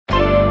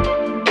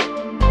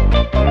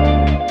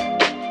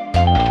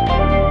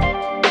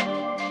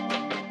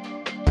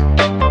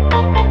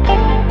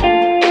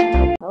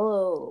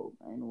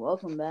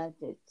welcome back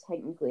to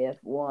Technically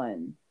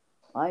F1.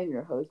 I'm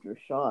your host,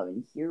 Rashab,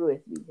 and here with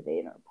me today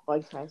in our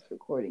podcast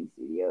recording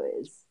studio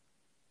is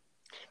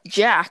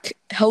Jack.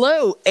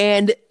 Hello,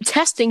 and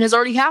testing has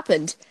already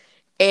happened.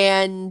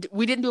 And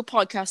we didn't do a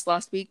podcast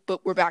last week,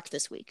 but we're back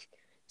this week.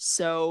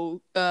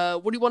 So,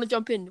 what do you want to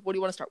jump in? What do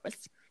you want to start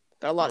with?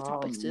 Got a lot of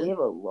topics to we have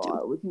a do.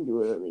 lot. We can do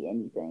literally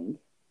anything.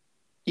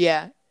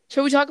 Yeah.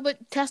 Shall we talk about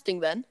testing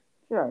then?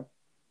 Sure.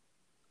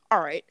 All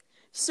right.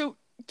 So,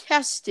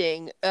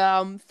 testing.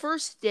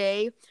 First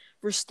day,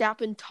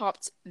 Verstappen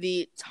topped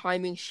the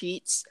timing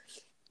sheets,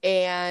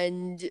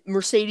 and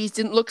Mercedes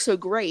didn't look so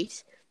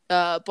great.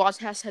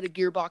 Bottas had a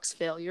gearbox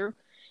failure.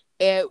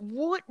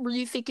 What were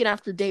you thinking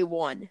after day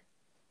one?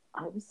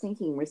 I was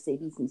thinking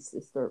Mercedes needs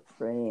to start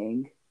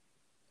praying.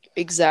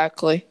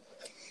 Exactly.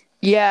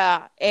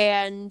 Yeah,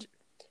 and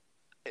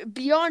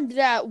beyond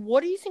that,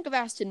 what do you think of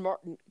Aston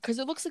Martin? Because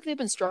it looks like they've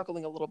been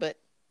struggling a little bit.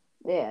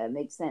 Yeah, it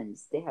makes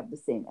sense. They have the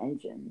same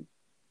engine.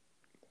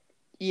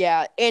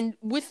 Yeah, and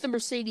with the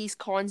Mercedes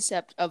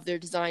concept of their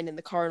design in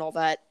the car and all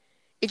that,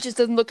 it just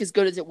doesn't look as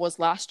good as it was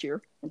last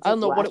year. It's I don't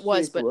know what it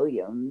was, but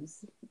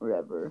Williams, or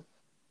whatever,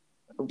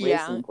 a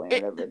Racing Point,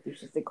 or whatever. It's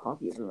just a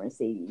copy of a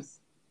Mercedes.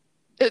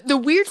 The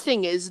weird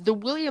thing is, the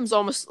Williams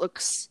almost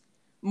looks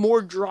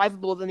more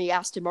drivable than the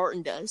Aston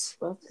Martin does.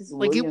 Well, because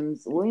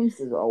Williams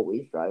is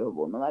always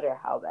drivable, no matter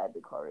how bad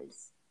the car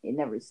is. It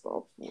never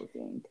stops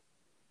working.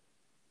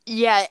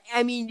 Yeah,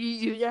 I mean,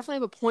 you definitely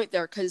have a point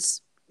there,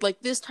 because,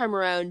 like, this time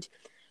around,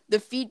 the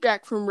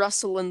feedback from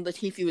Russell and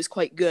Latifi was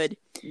quite good.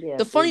 Yeah,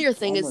 the funnier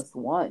thing is... almost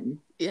won.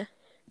 Yeah,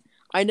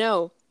 I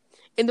know.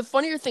 And the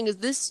funnier thing is,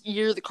 this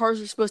year, the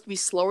cars are supposed to be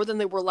slower than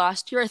they were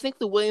last year. I think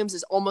the Williams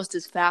is almost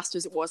as fast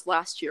as it was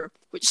last year,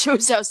 which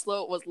shows how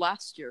slow it was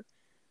last year.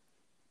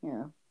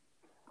 Yeah.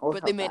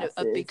 But they made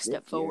a big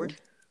step forward.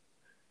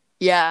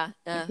 Yeah,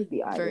 it could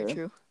be either. Very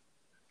true.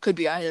 Could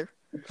be either.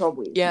 It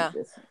probably is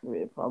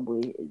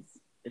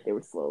that they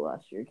were slow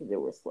last year, because they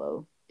were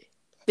slow.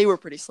 They were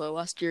pretty slow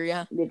last year,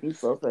 yeah. They've been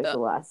slow for the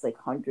last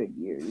 100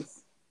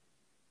 years.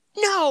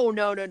 No.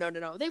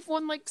 They've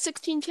won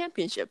 16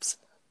 championships.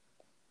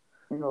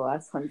 In the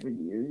last 100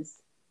 years?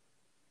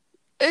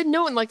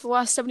 No, in the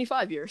last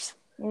 75 years.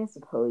 Yeah, I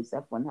suppose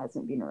F1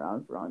 hasn't been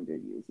around for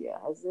 100 years yet,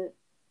 has it?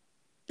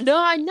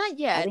 No, not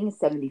yet. I think it's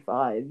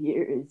 75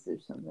 years or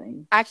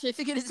something. Actually, I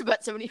think it is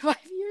about 75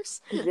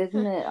 years.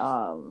 Isn't it,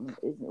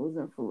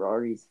 wasn't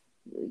Ferrari's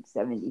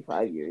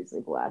 75 years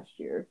last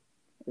year?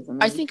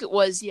 I think it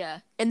was, yeah.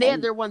 And they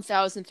had their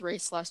 1000th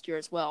race last year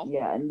as well.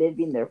 Yeah, and they've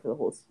been there for the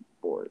whole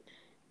sport.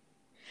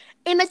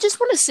 And I just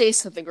want to say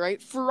something,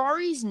 right?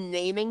 Ferrari's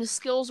naming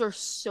skills are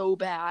so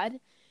bad.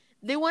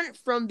 They went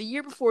from the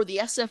year before the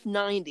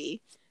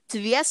SF90 to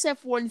the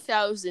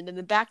SF1000 and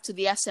then back to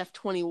the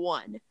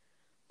SF21.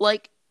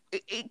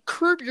 It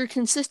curbed your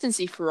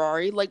consistency,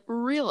 Ferrari.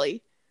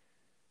 Really.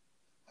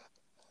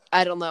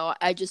 I don't know.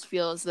 I just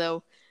feel as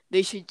though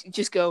they should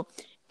just go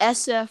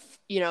SF,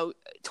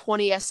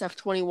 20,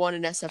 SF21,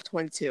 and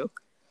SF22.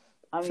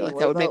 I feel like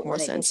that would make more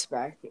sense.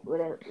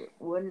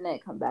 Wouldn't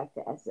it come back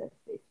to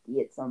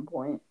SF50 at some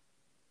point?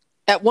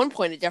 At one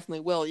point, it definitely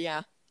will,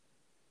 yeah.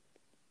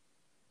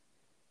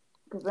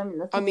 Because,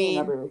 that's only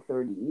another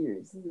 30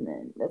 years, isn't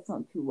it? That's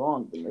not too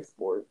long in this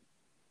sport.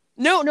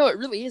 No, it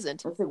really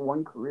isn't. That's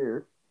one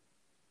career.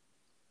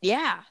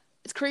 Yeah,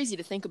 it's crazy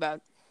to think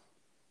about.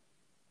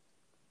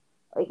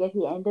 At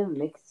the end of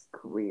Mick's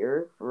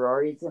career,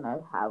 Ferrari's gonna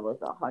have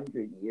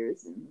 100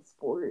 years in the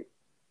sport.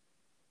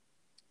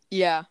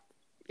 Yeah.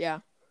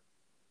 And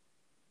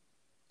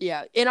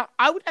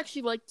I would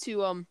actually like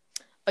to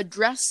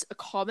address a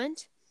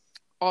comment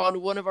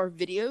on one of our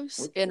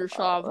videos. And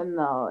Rashab...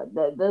 no,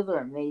 those are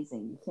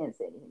amazing. You can't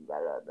say anything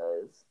bad about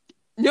those.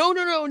 No,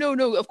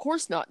 of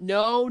course not.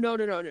 No.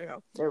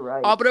 They're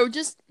right. But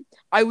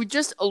I would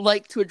just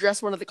like to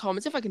address one of the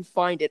comments, if I can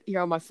find it here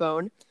on my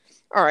phone.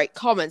 All right,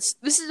 comments.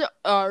 This is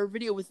our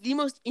video with the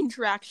most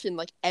interaction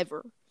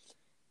ever.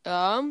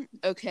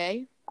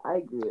 Okay. I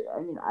agree.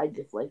 I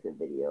just like the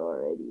video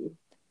already.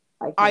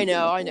 I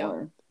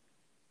know.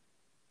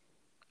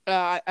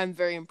 I'm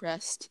very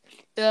impressed.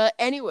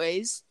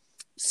 Anyways,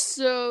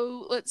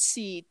 so let's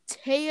see.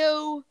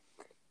 Teo,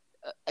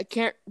 I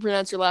can't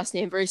pronounce your last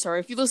name. Very sorry.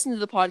 If you listen to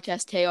the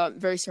podcast, Teo, I'm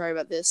very sorry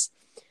about this.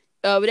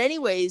 But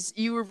anyways,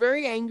 you were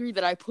very angry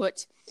that I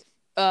put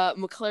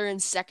McLaren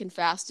second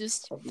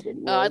fastest.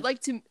 I'd like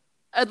to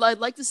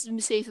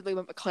say something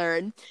about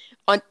McLaren.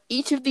 On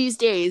each of these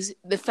days,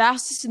 the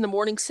fastest in the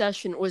morning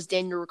session was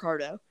Daniel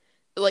Ricciardo.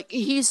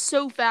 He's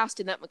so fast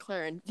in that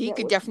McLaren, he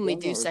could definitely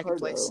do second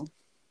place.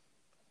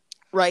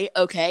 Right?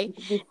 Okay.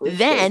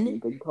 Then,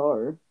 good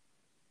car.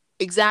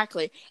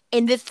 Exactly.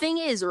 And the thing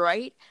is,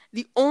 right,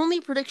 the only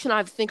prediction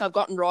I think I've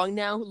gotten wrong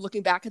now,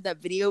 looking back at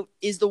that video,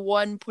 is the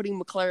one putting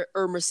McLaren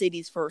or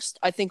Mercedes first.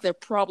 I think they're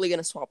probably going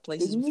to swap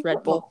places with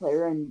Red Bull.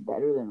 McLaren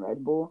better than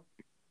Red Bull?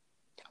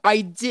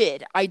 I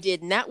did,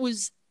 and that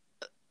was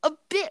a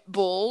bit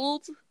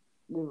bold.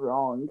 You're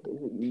wrong, is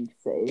what you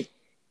say.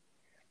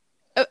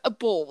 A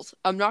bold.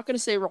 I'm not going to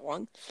say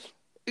wrong.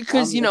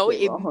 Because,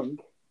 wrong.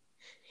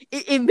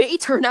 it may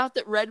turn out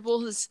that Red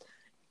Bull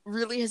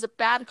really has a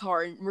bad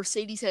car and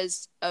Mercedes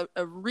has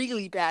a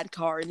really bad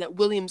car and that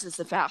Williams is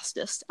the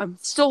fastest. I'm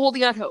still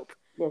holding out hope.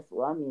 Yes,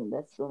 well, I mean,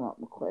 that's still not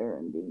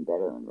McLaren being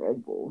better than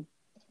Red Bull.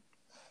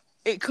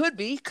 It could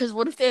be, because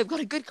what if they have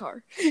got a good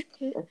car?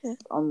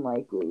 That's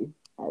unlikely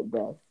at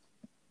best.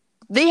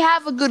 They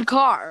have a good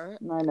car.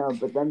 I know,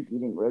 but them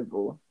beating Red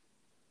Bull.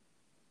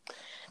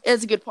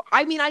 It's a good point.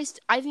 I mean, I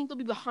think they'll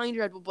be behind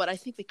Red Bull, but I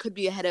think they could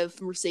be ahead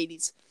of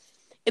Mercedes.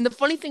 And the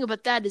funny thing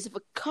about that is if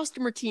a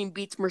customer team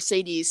beats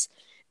Mercedes,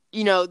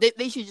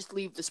 they should just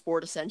leave the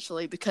sport,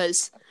 essentially,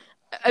 because,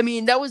 I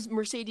mean, that was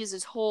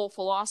Mercedes' whole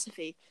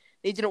philosophy.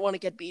 They didn't want to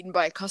get beaten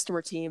by a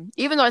customer team,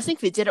 even though I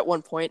think they did at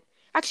one point.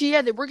 Actually,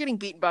 yeah, they were getting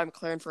beaten by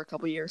McLaren for a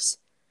couple years.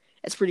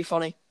 It's pretty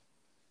funny.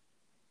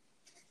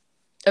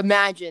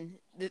 Imagine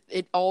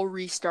it all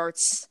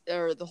restarts,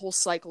 or the whole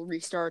cycle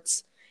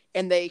restarts,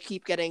 and they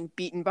keep getting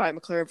beaten by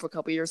McLaren for a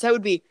couple years. That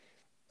would be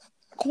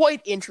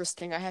quite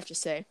interesting, I have to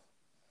say.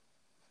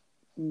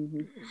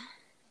 Mm-hmm.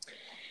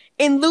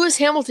 In Lewis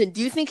Hamilton,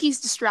 do you think he's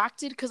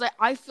distracted? Because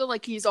I feel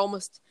like he's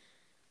almost...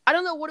 I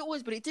don't know what it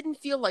was, but it didn't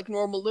feel like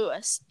normal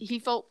Lewis. He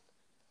felt,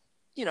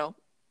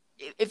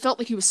 it felt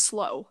like he was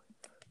slow.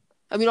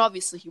 I mean,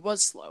 obviously he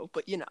was slow,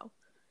 but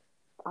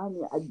I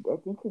mean, I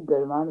think a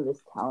good amount of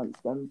his talent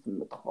stems from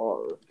the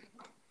car.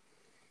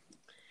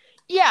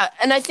 Yeah,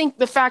 and I think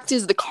the fact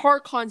is the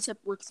car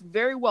concept works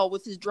very well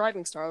with his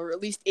driving style, or at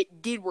least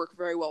it did work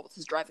very well with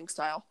his driving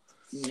style.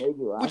 Maybe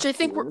which I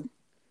think we're...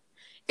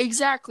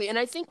 Exactly, and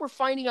I think we're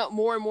finding out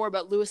more and more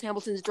about Lewis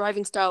Hamilton's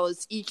driving style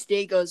as each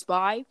day goes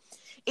by.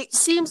 It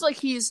seems like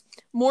he's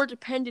more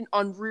dependent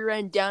on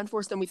rear-end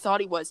downforce than we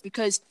thought he was,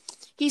 because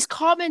he's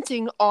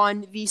commenting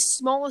on the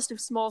smallest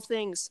of small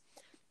things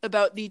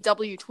about the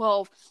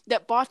W12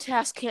 that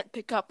Bottas can't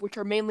pick up, which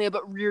are mainly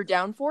about rear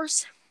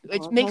downforce.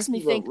 Which makes me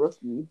think...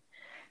 Rookie.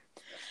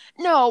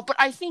 No, but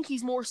I think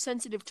he's more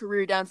sensitive to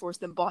rear downforce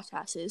than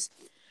Bottas is.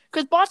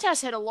 Because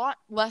Bottas had a lot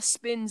less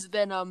spins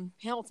than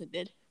Hamilton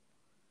did.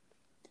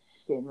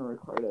 Daniel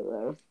Ricciardo,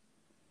 though.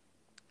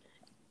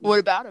 What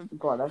about him?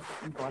 Bottas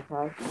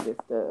is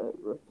just a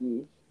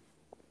rookie.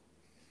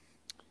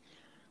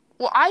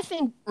 Well, I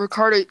think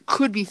Ricciardo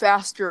could be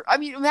faster. I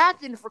mean,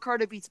 imagine if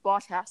Ricciardo beats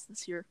Bottas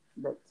this year.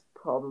 That's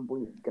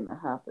probably gonna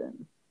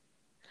happen.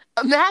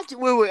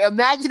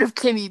 Imagine if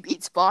Kimi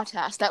beats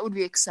Bottas. That would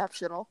be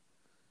exceptional.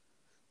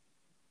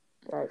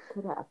 That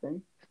could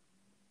happen.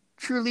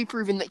 Truly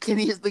proving that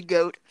Kimi is the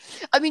GOAT.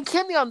 I mean,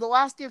 Kimi on the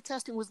last day of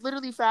testing was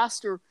literally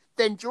faster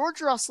than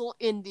George Russell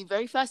in the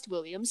very fast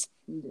Williams.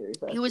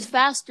 He was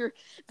faster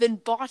than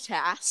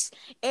Bottas,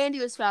 and he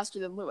was faster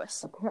than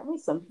Lewis. Apparently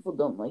some people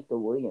don't like the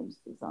Williams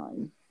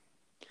design.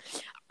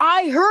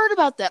 I heard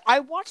about that. I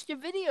watched a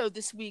video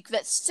this week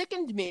that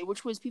sickened me,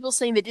 which was people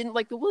saying they didn't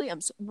like the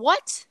Williams.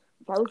 What?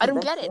 I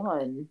don't get it.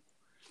 One.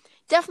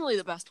 Definitely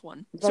the best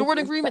one. So we're in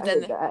agreement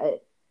then.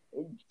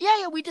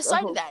 Yeah, we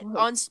decided that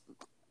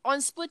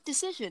on split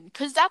decision,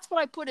 because that's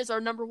what I put as our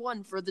number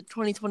one for the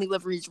 2020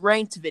 liveries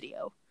ranked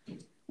video,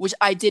 which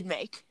I did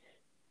make.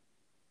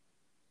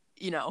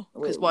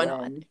 Because why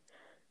not?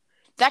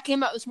 That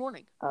came out this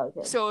morning. Oh,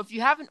 okay. So if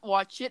you haven't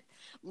watched it,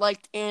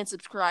 liked, and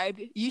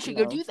subscribed, you should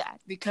go do that,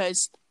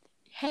 because,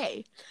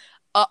 hey.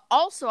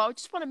 Also, I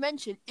just want to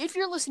mention, if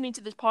you're listening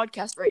to this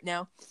podcast right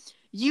now,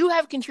 you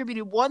have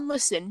contributed one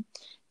listen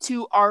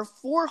to our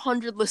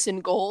 400 listen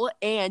goal,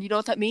 and you know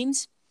what that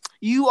means?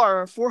 You are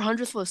our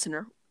 400th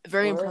listener.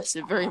 Very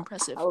impressive. Very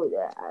impressive. Oh,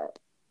 yeah.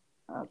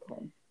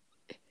 Okay.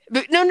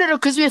 But no,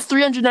 because we have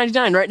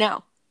 399 right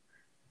now.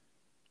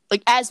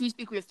 Like, as we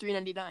speak, we have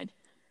 399.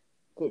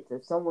 Okay, so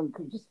someone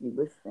could just be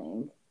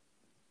listening.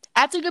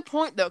 That's a good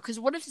point, though, because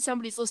what if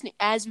somebody's listening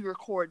as we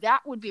record?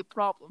 That would be a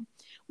problem.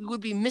 We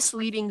would be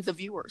misleading the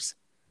viewers.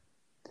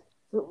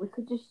 So we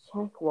could just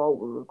check while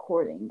we're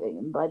recording,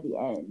 and by the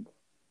end.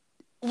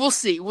 We'll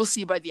see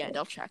by the end.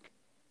 I'll check.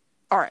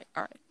 All right.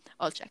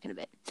 I'll check in a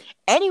bit.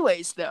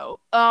 Anyways, though,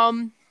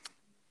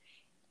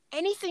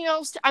 anything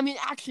else? I mean,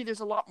 actually, there's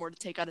a lot more to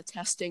take out of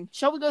testing.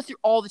 Shall we go through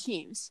all the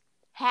teams?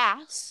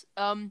 Haas,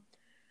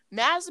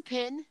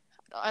 Mazepin.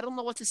 I don't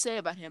know what to say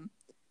about him.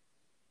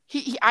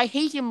 I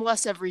hate him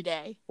less every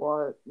day.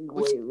 What?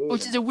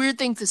 Which is a weird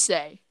thing to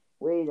say.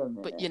 Wait a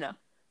minute. But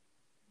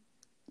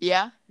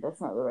yeah.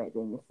 That's not the right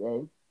thing to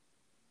say.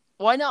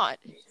 Why not?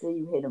 You say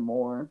you hate him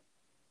more.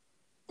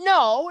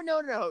 No.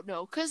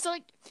 Because,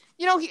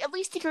 at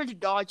least he tried to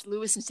dodge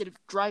Lewis instead of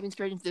driving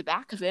straight into the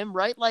back of him,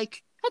 right?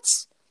 Like,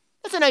 that's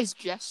a nice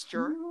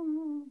gesture.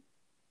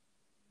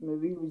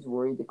 Maybe he was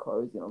worried the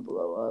car was going to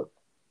blow up.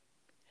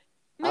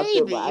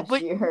 Maybe,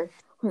 but year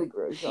with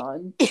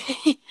Grosjean.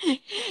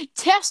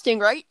 Testing,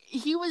 right?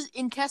 He was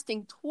in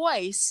testing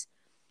twice.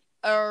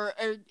 Or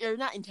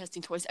not in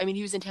testing twice. I mean,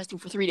 he was in testing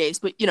for 3 days.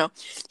 But,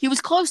 he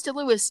was close to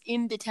Lewis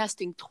in the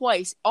testing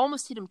twice.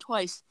 Almost hit him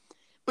twice.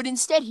 But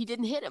instead, he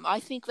didn't hit him. I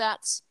think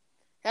that's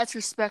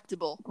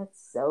respectable. That's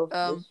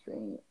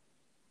self-restraint.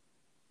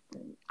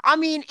 I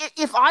mean,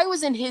 if I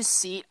was in his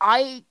seat,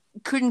 I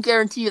couldn't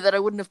guarantee you that I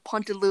wouldn't have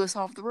punted Lewis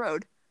off the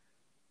road.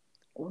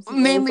 Wasn't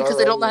Mainly Lewis because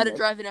they don't know already how in to the...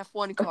 drive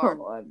an F1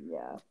 car.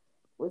 Yeah.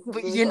 Wasn't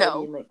But Lewis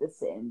already in like the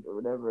sand or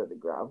whatever, the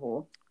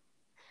gravel?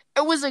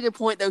 it was a good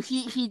point though.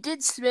 He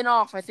did spin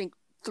off, I think,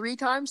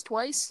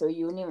 twice. So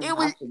you wouldn't even It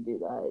was have to do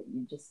that.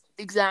 You just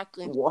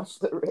exactly. watch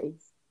the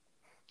race.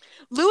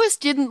 Lewis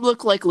didn't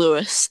look like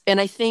Lewis, and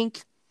I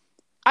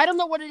don't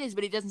know what it is,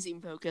 but he doesn't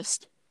seem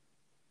focused.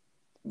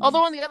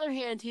 Although on the other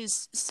hand,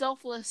 his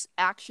selfless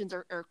actions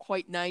are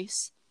quite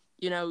nice.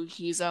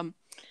 He's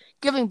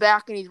giving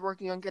back and he's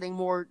working on getting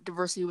more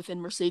diversity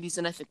within Mercedes,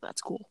 and I think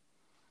that's cool.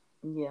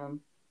 Yeah.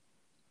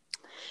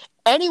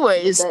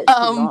 Anyways, but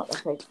that should not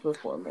affect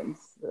performance,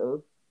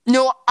 so.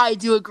 No, I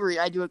do agree.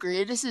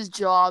 It is his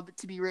job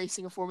to be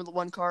racing a Formula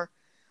One car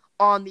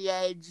on the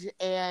edge,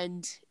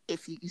 and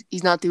if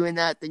he's not doing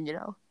that, then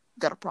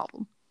got a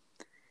problem.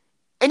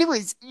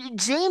 Anyways,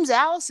 James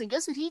Allison,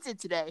 guess what he did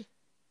today?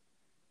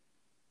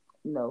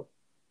 No.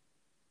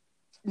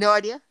 No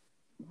idea?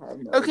 I have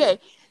no okay, idea.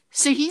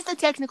 So he's the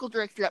technical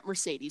director at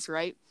Mercedes,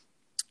 right?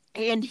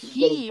 And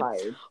He's getting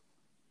fired.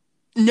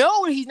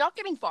 No, he's not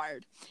getting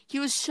fired. He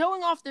was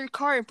showing off their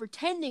car and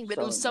pretending that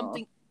it was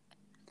something.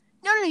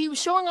 No, he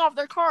was showing off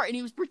their car and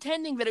he was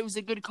pretending that it was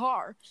a good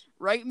car,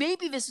 right?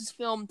 Maybe this was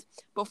filmed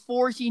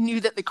before he knew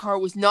that the car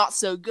was not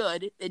so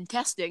good in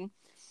testing.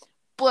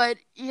 But,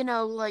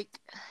 I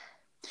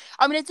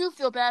do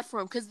feel bad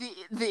for him because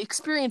the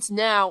experience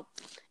now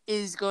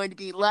is going to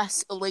be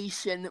less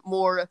elation,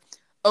 more,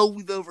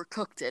 we've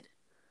overcooked it.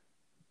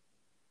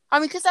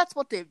 Because that's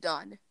what they've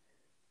done.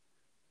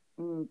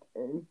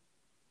 Okay.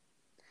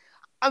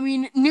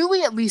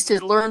 Newey at least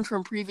had learned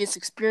from previous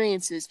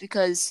experiences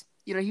because,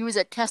 he was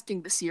at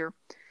testing this year,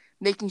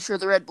 making sure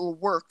the Red Bull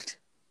worked.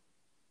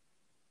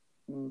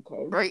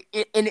 Okay. Right?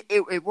 And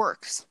it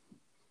works.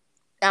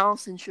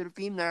 Allison should have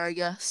been there, I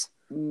guess.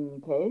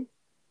 Okay.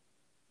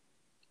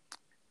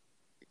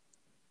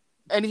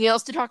 Anything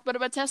else to talk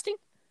about testing?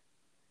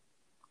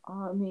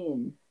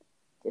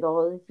 Did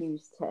all the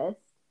teams test?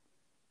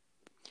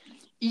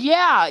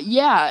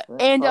 Yeah.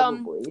 And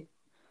probably.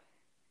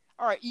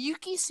 All right,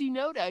 Yuki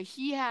Tsunoda,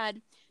 he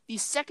had the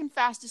second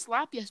fastest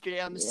lap yesterday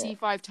on the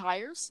C5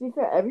 tires. To be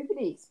fair,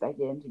 everybody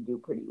expected him to do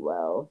pretty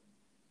well.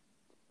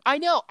 I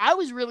know. I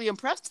was really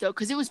impressed, though,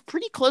 because it was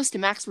pretty close to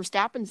Max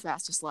Verstappen's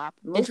fastest lap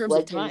in terms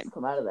of time.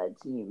 Come out of that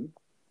team.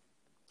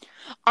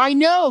 I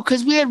know,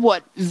 because we had,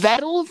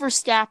 Vettel,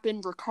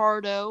 Verstappen,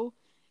 Ricciardo,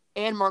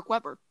 and Mark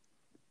Webber.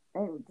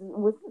 And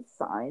wasn't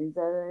Sainz out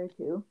there,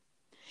 too?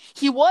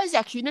 He was,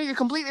 actually. No, you're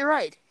completely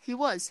right. He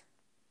was.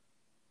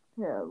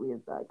 Yeah, we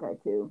have that guy,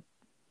 too.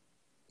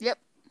 Yep.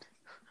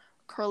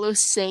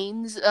 Carlos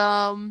Sainz.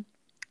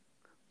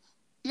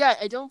 Yeah,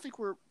 I don't think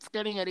we're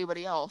forgetting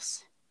anybody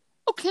else.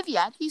 Oh,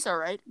 Kvyat, he's all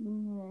right.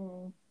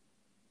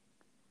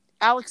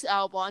 Alex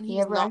Albon,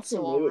 he's not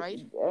so all right.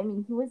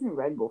 He was in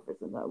Red Bull for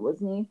some time,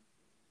 wasn't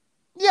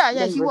he?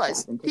 Yeah, he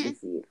was.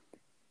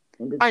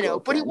 I know,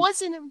 but he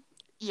wasn't.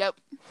 Yep.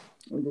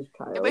 And his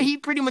child. Yeah, but he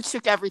pretty much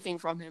took everything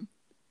from him.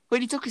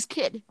 But he took his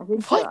kid. I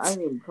think what?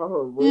 So.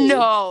 Probably.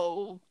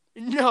 No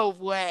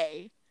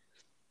way.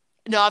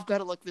 No, I've got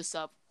to look this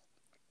up.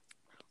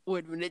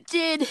 When it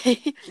did.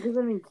 Because,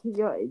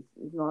 Kvyat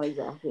is not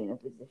exactly in a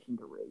position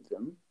to raise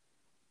him.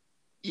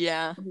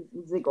 Yeah.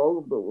 He's like all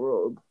over the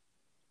world.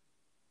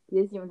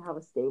 He doesn't even have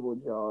a stable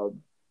job.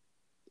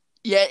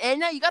 Yeah, and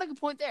now you got a good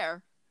point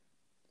there.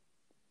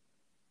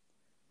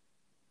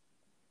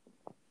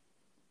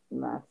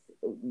 Max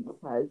at least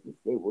has a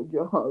stable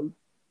job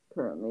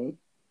currently.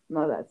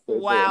 Not that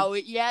stable. Wow,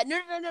 yeah.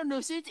 No.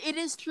 So it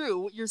is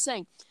true what you're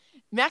saying.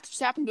 Max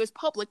Verstappen goes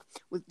public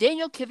with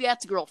Daniel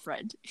Kvyat's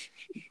girlfriend.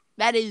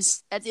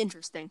 That's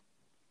interesting.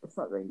 It's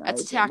not very nice.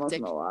 That's a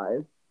tactic.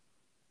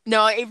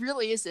 No, it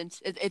really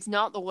isn't. It's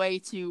not the way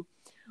to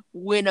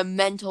win a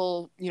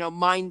mental,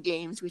 mind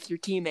games with your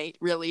teammate,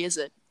 really, is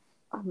it?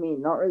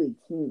 Not really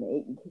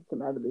teammate. You kicked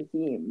him out of the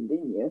team,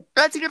 didn't you?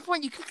 That's a good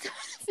point. You kicked him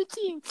out of the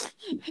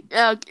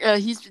team.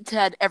 He's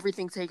had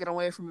everything taken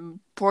away from him.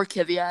 Poor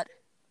Kvyat.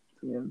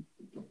 Yeah.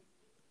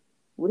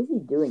 What is he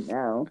doing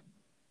now?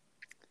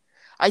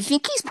 I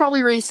think he's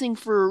probably racing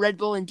for Red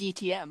Bull and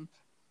DTM.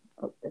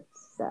 Oh, that's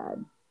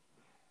sad.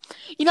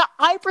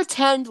 I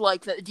pretend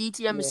like that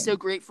DTM is so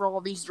great for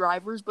all these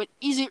drivers, but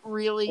is it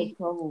really? It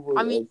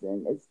probably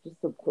isn't. It's just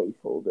a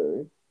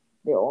placeholder.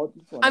 They all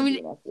just want to be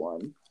an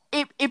F1.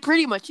 It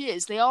pretty much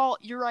is.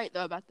 You're right,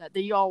 though, about that.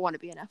 They all want to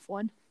be an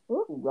F1.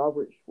 What about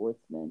Robert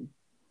Schwartzman?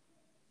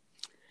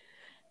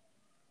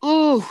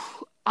 Ooh,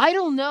 I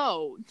don't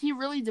know. He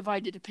really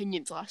divided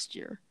opinions last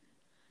year.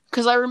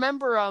 Because I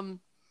remember,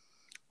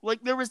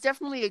 there was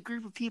definitely a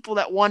group of people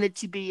that wanted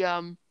to be,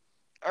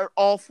 are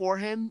all for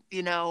him,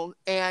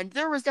 and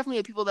there was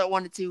definitely people that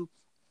wanted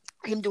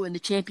him to win the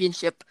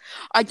championship.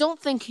 I don't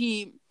think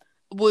he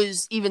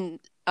was even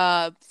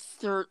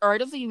third, or I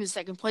don't think he was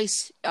second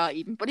place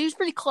even, but he was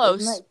pretty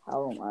close. Isn't that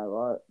Callum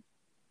Ilott?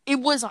 It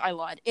was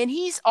Ilott, and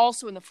he's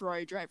also in the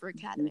Ferrari Driver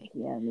Academy.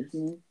 DTM,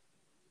 isn't he?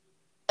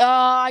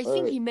 I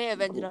think he may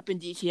have ended up in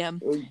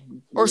DTM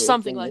or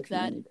something like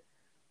that.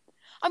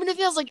 I mean, it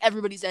feels like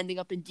everybody's ending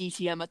up in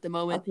DTM at the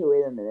moment. Okay,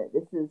 wait a minute.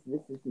 This is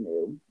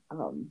new.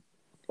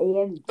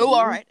 AMG Oh,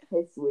 all right.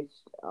 has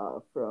switched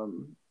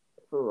from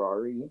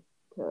Ferrari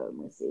to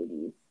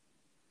Mercedes.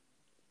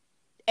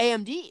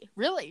 AMD,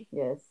 really?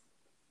 Yes.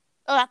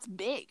 Oh, that's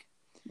big.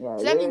 Yeah.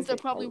 So that means they'll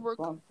probably work.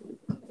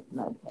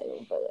 Not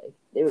title, but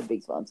they were a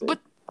big sponsor. But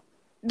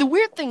the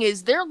weird thing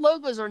is, their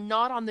logos are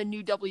not on the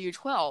new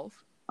W12.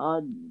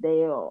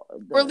 They are.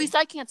 Or at least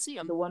I can't see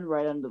them. The one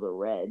right under the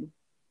red.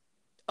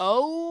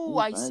 Oh,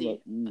 I see.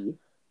 E.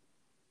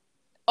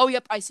 Oh,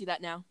 yep, I see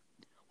that now.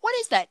 What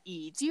is that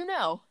E? Do you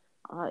know?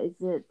 Is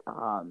it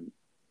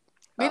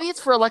Maybe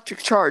it's for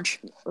electric charge.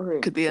 Or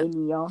could be it.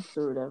 Ineos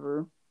or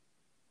whatever.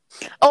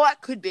 Oh,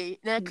 that could be.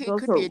 That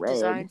could be a red.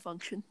 design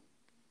function.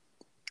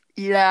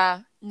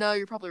 Yeah. No,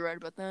 you're probably right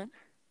about that.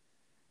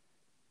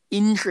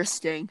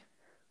 Interesting.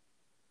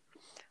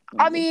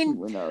 I mean,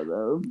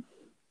 though.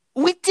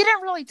 We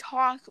didn't really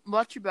talk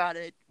much about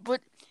it,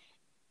 but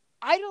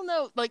I don't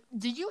know. Like,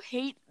 do you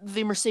hate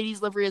the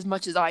Mercedes livery as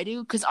much as I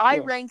do? Because I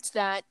ranked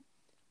that.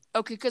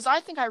 Okay, because I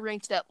think I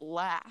ranked that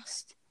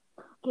last.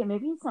 Okay,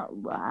 maybe it's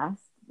not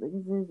last.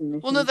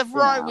 Well, no,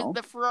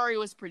 the Ferrari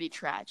was pretty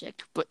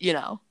tragic, but you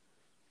know,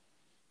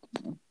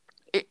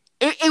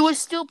 it was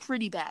still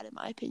pretty bad in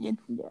my opinion.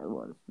 Yeah, it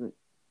was, but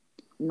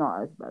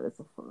not as bad as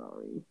the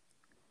Ferrari.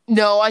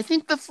 No, I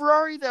think the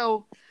Ferrari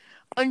though,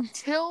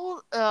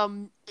 until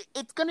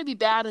it's going to be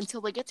bad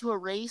until they get to a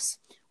race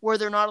where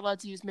they're not allowed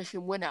to use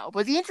Mission Winnow.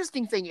 But the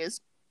interesting thing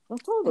is,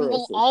 that's all the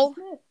races,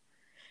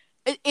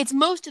 it's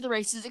most of the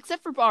races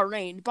except for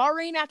Bahrain.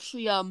 Bahrain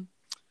actually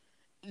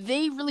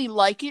they really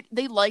like it.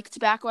 They like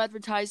tobacco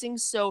advertising,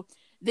 so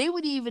they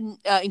would even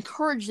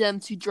encourage them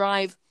to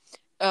drive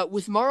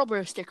with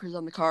Marlboro stickers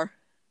on the car.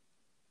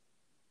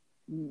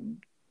 Mm.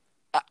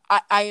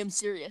 I am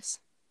serious.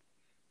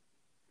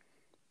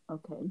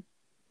 Okay.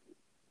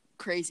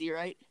 Crazy,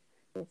 right?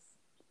 Yes.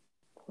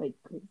 Quite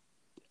crazy.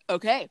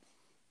 Okay.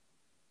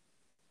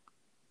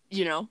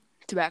 You know,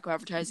 tobacco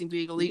advertising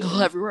being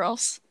illegal everywhere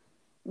else.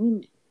 I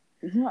mean,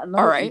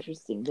 another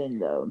interesting thing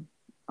though.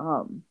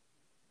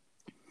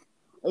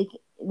 Like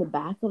the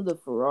back of the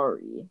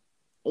Ferrari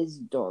is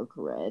dark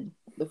red.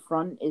 The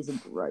front is a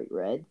bright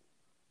red,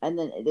 and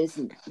then there's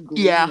a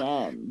green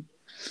M.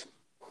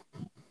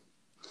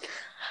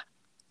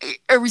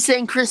 Are we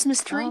saying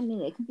Christmas tree? I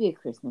mean, it could be a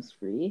Christmas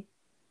tree,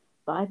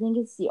 but I think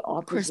it's the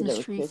opposite of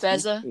a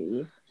Christmas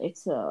tree.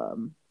 It's I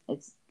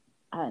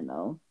don't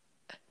know.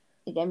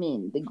 Like, I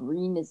mean, the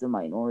green is the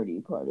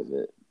minority part of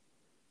it.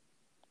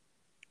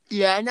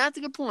 Yeah, and that's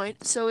a good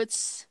point. So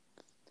it's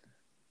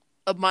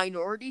a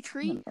minority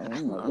tree? I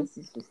don't know. This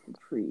is just a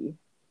tree.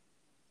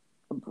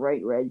 A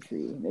bright red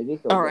tree. Maybe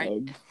it's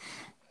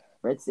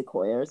red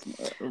sequoia.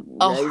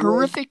 A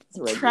horrific,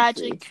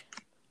 tragic.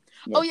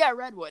 Yeah. Oh, yeah,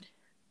 redwood.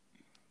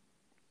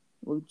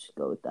 We'll just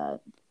go with that.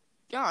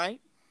 All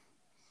right.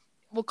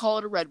 We'll call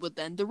it a redwood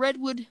then. The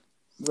redwood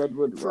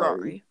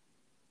Ferrari.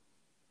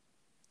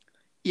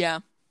 Yeah.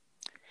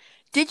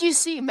 Did you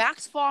see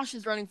Max Fosh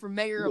is running for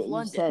mayor of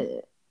London? You said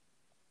it.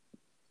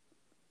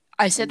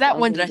 I said that?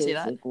 When did I say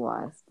that? The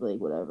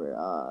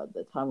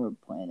time we're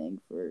planning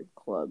for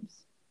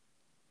clubs.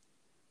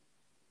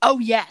 Oh,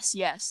 yes.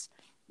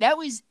 That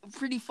was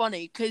pretty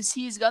funny, because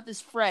he's got this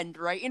friend,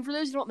 right? And for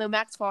those who don't know,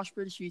 Max Fosh,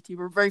 British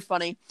YouTuber, very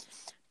funny.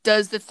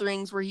 Does the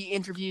things where he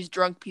interviews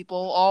drunk people,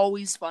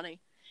 always funny.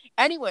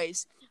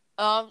 Anyways,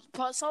 saw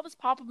this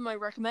pop up in my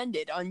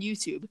recommended on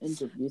YouTube.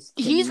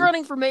 He's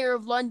running for mayor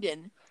of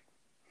London.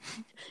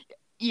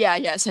 Yeah,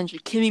 essentially.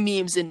 Kimmy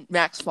Memes and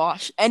Max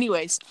Fosh.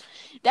 Anyways,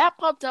 that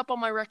popped up on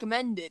my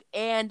recommended,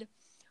 and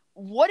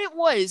what it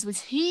was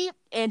he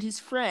and his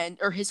friend,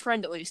 or his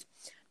friend at least,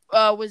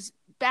 was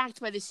backed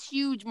by this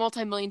huge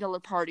multi-million-dollar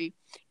party,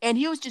 and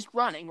he was just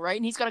running, right?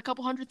 And he's got a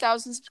couple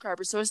 100,000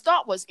 subscribers, so his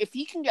thought was, if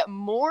he can get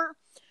more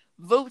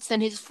votes than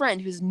his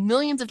friend, who has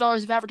millions of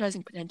dollars of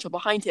advertising potential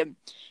behind him,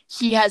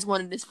 he has won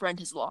and his friend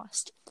has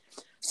lost.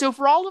 So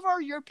for all of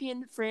our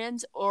European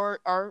fans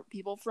or our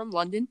people from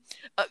London,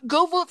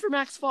 go vote for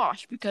Max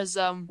Fosh, because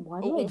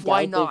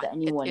why not?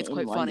 It's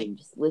quite funny.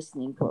 Just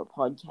listening to our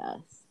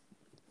podcast.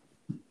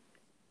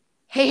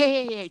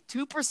 Hey!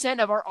 2%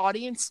 of our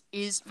audience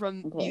is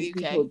from the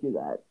UK. People do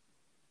that.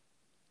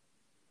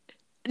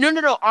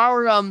 No.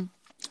 Our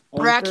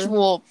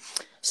actual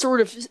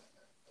sort of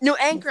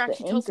Anchor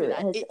actually tells me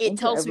that. It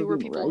tells me where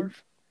people are.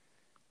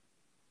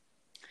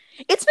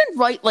 It's been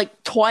right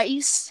like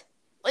twice.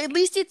 At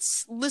least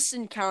its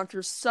listen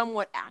counter's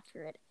somewhat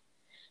accurate.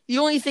 The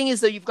only thing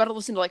is, though, you've got to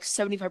listen to like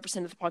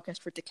 75% of the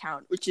podcast for it to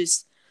count, which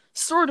is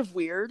sort of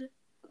weird.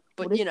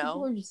 But, what if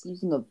people are just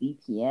using a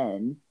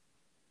VPN?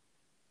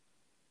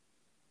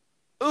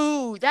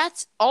 Ooh,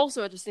 that's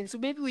also interesting. So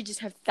maybe we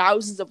just have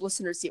thousands of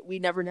listeners yet we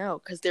never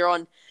know, because they're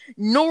on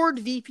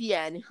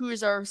NordVPN, who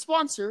is our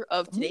sponsor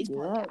of today's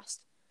podcast.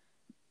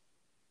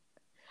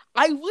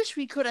 I wish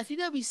we could. I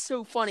think that'd be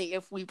so funny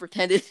if we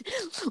pretended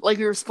like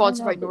we were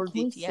sponsored by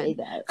NordVPN.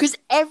 Because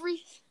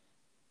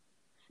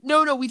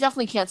No, we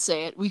definitely can't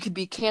say it. We could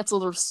be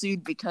canceled or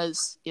sued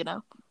because,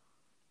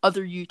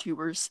 other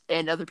YouTubers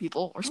and other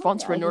people are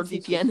sponsored by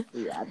NordVPN.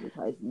 Free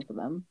advertising for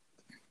them.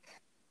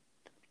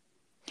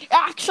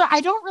 Actually,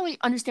 I don't really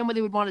understand why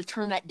they would want to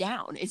turn that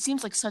down. It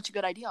seems like such a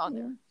good idea on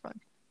their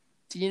front.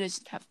 To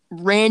just have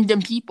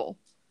random people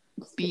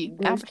be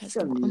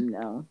advertising on them.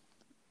 No.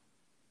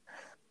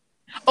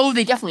 Oh,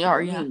 they definitely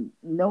are, yeah.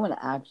 No one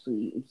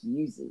actually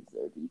uses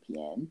their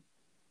VPN.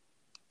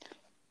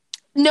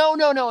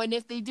 No. And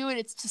if they do it,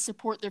 it's to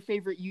support their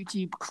favorite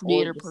YouTube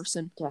creator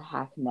person. To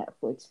hack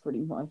Netflix,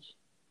 pretty much.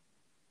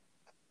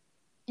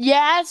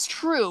 Yeah, it's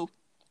true.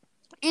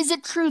 Is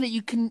it true that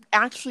you can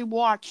actually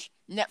watch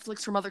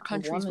Netflix from other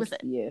countries with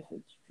it? Yeah, if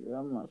it's true.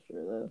 I'm not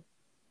sure, though.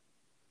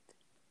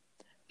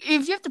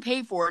 If you have to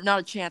pay for it, not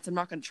a chance. I'm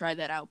not going to try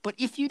that out. But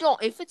if you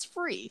don't, if it's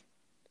free,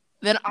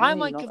 then I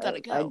might give that a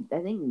go.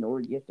 I think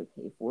Nord you have to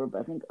pay for, but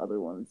I think other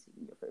ones you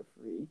can get for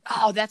free.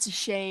 Oh, that's a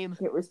shame.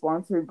 We're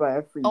sponsored by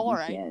a free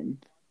VPN.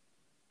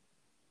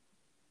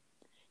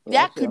 Right.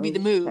 That could be the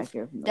move.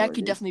 That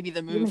could definitely be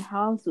the move. Even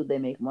how else would they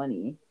make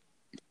money?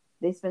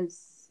 They spend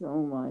so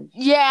much.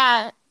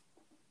 Yeah.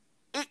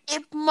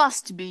 It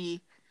must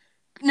be.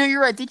 No,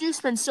 you're right. They do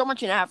spend so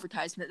much in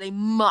advertisement. They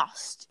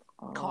must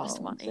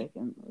cost money. 1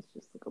 second. Let's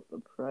just look up the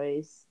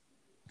price.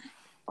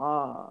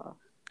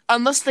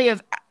 Unless they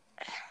have...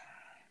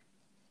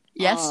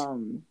 Yes?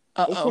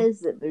 It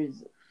says that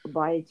there's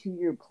buy a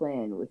 2-year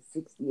plan with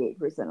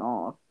 68%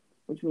 off,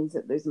 which means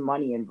that there's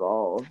money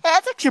involved. Yeah,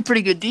 that's actually a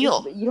pretty good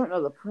deal. But you don't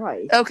know the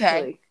price.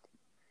 Okay.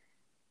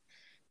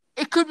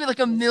 It could be like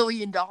 $1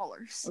 million. Okay,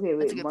 wait.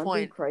 That's a good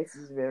monthly point.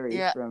 Prices vary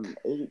from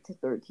 $8 to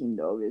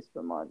 $13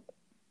 per month.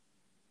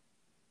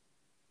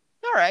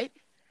 All right.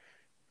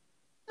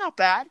 Not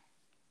bad.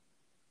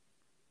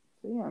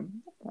 So yeah,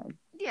 not bad.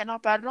 Yeah,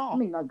 not bad at all. I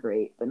mean, not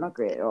great, but not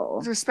great at all.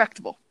 It's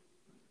respectable.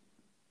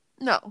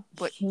 No,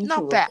 but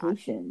not bad.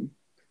 Location.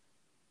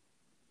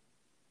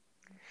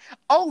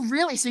 Oh,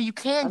 really? So you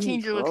can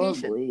change your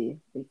location? Probably.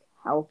 Like,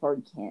 how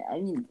hard can... I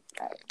mean,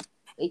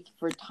 like,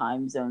 for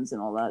time zones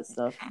and all that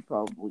stuff, you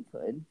probably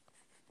could.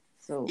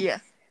 So yeah.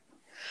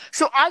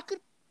 So I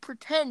could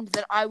pretend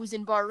that I was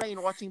in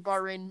Bahrain watching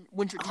Bahrain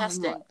winter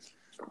testing,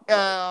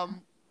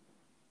 and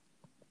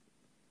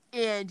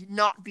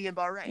not be in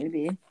Bahrain.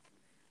 Maybe.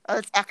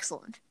 That's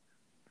excellent.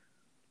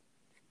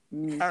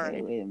 Okay, all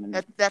right. Wait a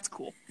minute. That's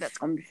cool. That's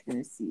cool. I'm just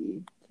gonna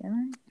see.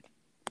 Can I?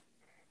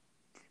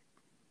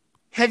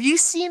 Have you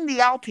seen the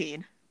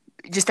Alpine?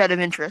 Just out of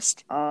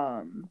interest.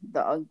 The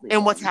ugly.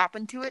 And what's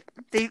happened to it?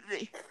 They.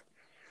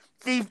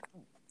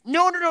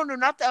 No,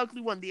 not the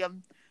ugly one. The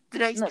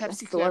nice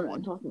Pepsi Clear one.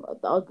 I'm talking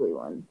about the ugly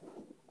one.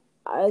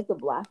 I like the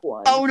black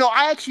one. Oh no,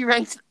 I actually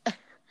ranked.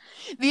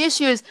 The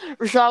issue is,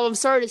 Rashad, I'm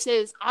sorry to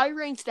say this, I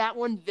ranked that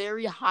one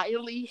very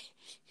highly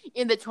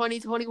in the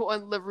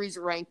 2021 liveries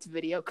ranked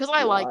video because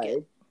I like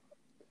it.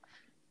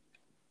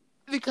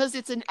 Because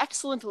it's an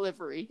excellent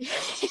livery.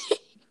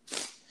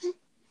 It's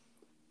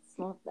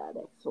not that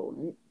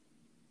excellent.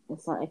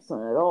 It's not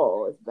excellent at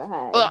all. It's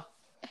bad.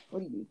 What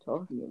are you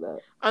talking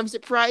about? I'm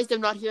surprised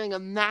I'm not hearing a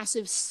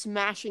massive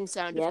smashing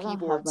sound of keyboards. I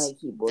don't have my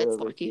keyboard That's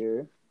over lucky.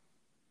 here.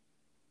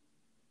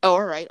 Oh,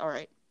 all right.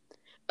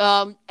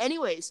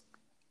 Anyways,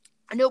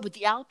 no, but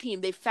the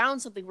Alpine, they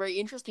found something very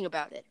interesting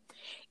about it.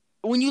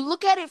 When you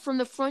look at it from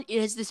the front, it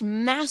has this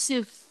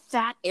massive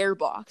fat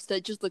airbox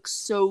that just looks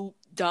so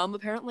dumb,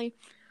 apparently.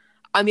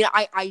 I mean,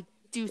 I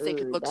do think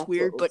it looks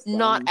weird, but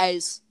not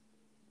as...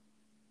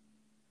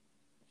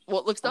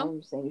 What looks dumb?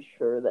 I'm saying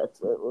sure that's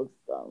what looks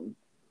dumb.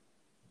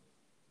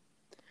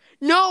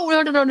 No.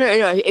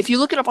 If you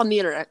look it up on the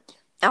internet,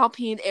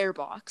 Alpine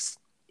airbox,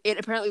 it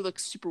apparently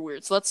looks super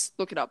weird. So let's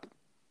look it up.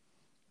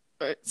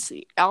 Let's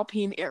see.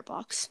 Alpine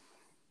airbox.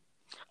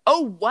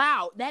 Oh,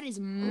 wow. That is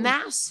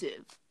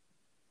massive.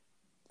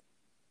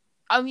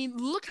 I mean,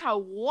 look how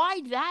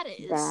wide that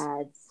is.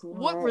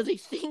 What were they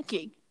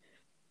thinking?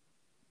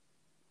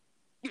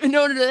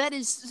 No, that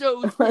is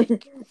so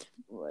thick.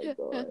 Oh my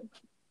God.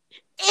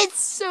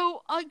 It's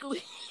so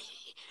ugly.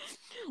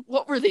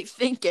 What were they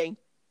thinking?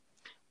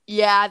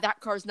 Yeah, that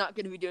car's not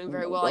going to be doing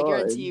very well. God. I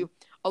guarantee you,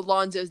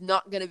 Alonso's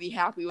not going to be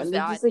happy with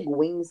that. There's just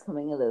wings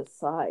coming out of the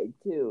side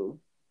too.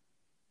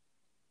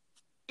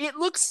 It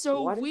looks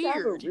so weird. Why does it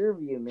have a rear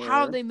view mirror?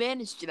 How they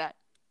managed that?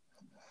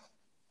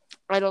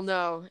 I don't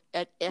know.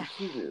 Rear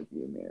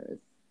view mirrors.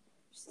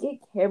 Just get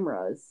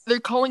cameras. They're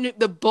calling it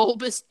the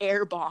bulbous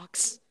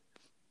airbox.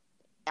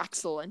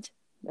 Excellent.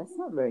 That's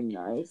not very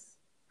nice.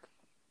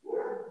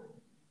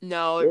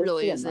 No, it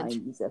really isn't.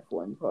 It's a 90s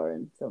F1 car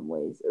in some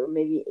ways, or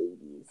maybe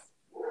 80s.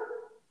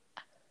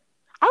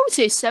 I would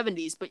say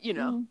 70s, but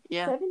yeah.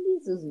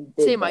 70s is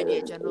same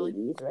idea generally,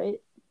 80s, right?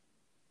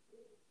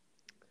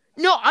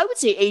 No, I would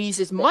say 80s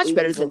is much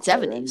better than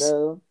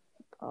 70s.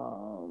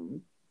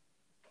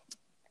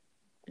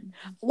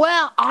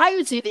 Well, I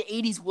would say the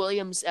 80s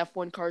Williams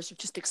F1 cars are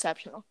just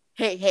exceptional.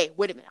 Hey,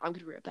 wait a minute. I'm going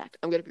to be right back.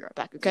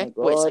 Okay? Oh my God,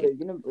 wait a second. are you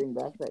going to bring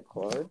back that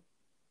car?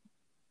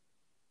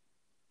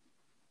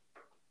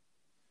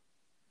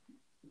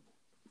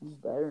 You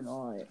better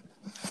not.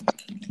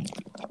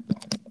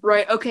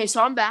 Right, okay,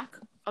 so I'm back.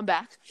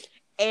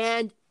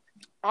 And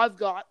I've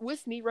got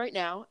with me right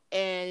now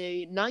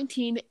a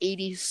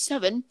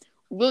 1987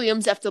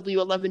 Williams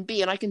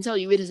FW11B, and I can tell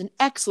you it is an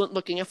excellent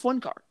looking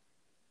F1 car.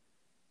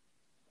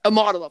 A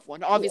model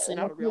F1, obviously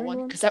not a real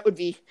one, because that would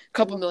be a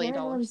couple $1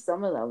 million.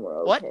 Some of them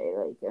were okay. What?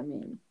 Like, I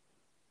mean,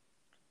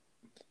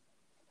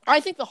 I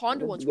think the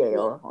Honda ones were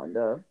cool.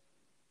 Honda.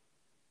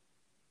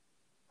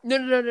 No.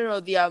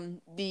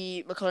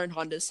 The McLaren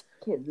Hondas.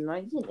 Okay, the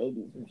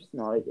 1980s were just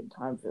not a good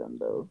time for them,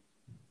 though.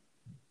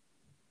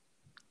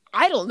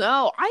 I don't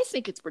know. I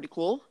think it's pretty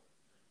cool.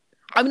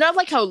 I mean, I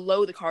like how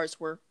low the cars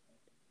were.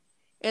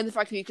 And the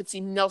fact that you could see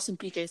Nelson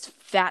Piquet's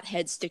fat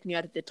head sticking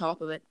out at the top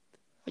of it,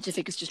 which I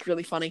think is just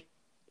really funny.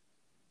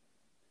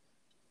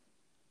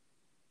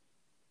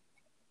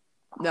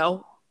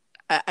 No?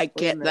 I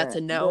get that's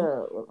a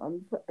no.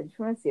 I just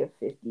want to see a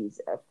 50s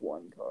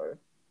F1 car.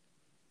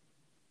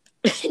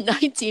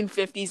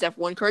 1950s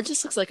F1 car. It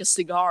just looks like a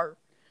cigar.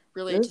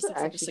 Really, it just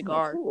looks like a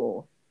cigar.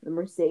 Cool. The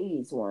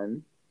Mercedes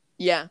one.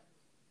 Yeah.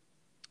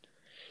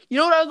 You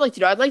know what I would like to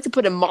do? I'd like to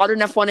put a modern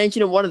F1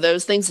 engine in one of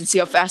those things and see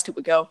how fast it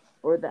would go.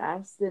 Or the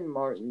Aston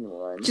Martin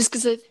one. Just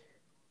because it...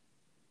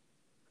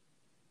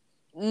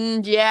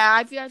 yeah,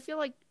 I feel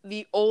like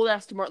the old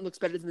Aston Martin looks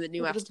better than the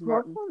new Aston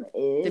Martin.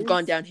 They've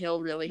gone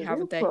downhill, really,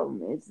 haven't they? The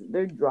problem is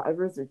their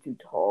drivers are too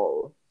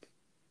tall.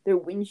 Their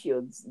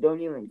windshields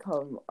don't even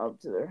come up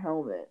to their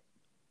helmet.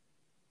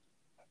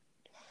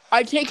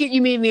 I take it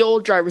you mean the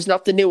old drivers,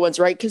 not the new ones,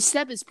 right? Because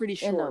Seb is pretty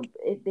short. No,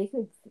 they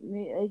could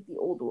like the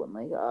old one,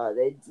 like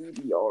the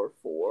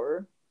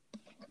DBR4.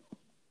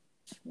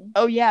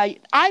 Oh yeah,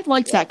 I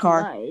liked that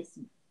car. Nice.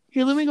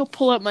 Here, let me go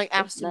pull up my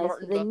Aston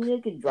Martin book. They need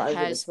a good driver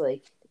that's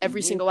like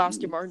every single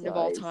Aston Martin of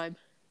all time.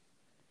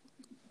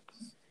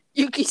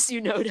 Yuki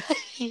Tsunoda.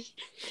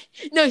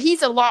 No,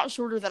 he's a lot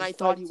shorter than I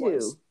thought he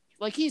was.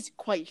 Like, he's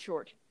quite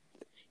short.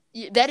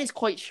 That is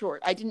quite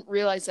short. I didn't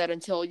realize that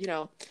until,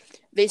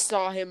 they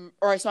saw him,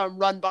 or I saw him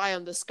run by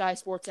on the Sky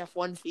Sports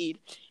F1 feed.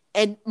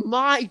 And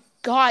my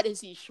God,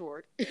 is he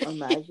short.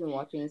 Imagine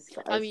watching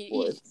Sky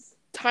Sports. He's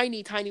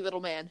tiny, tiny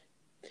little man.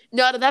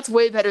 No, that's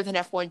way better than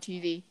F1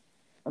 TV.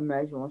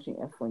 Imagine watching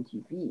F1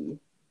 TV.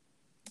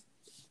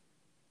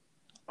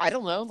 I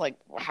don't know. Like,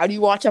 how do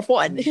you watch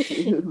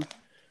F1?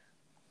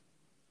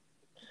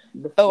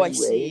 Oh, I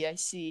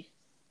see.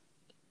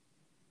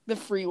 The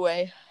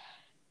freeway.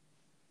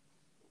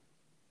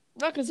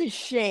 Not because it's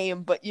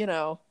shame, but,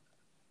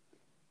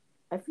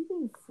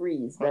 Everything free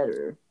is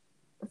better.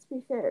 Let's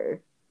be fair.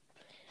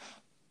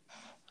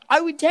 I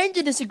would tend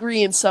to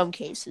disagree in some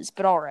cases,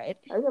 but alright.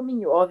 I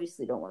mean, you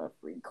obviously don't want a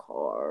free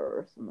car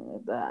or something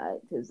like that,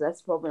 because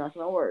that's probably not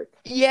going to work.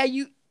 Yeah,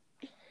 you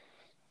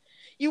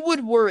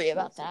would worry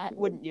about that,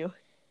 wouldn't you?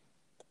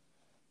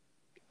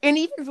 And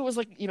even if it was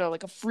like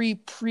a free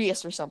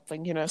Prius or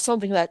something,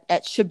 something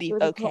that should be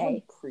okay. The problem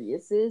with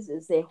Priuses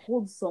is they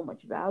hold so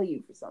much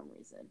value for some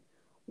reason.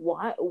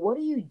 Why? What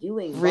are you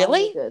doing?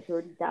 Really? Like a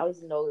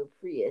 $30,000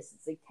 Prius.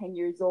 It's like 10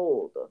 years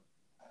old.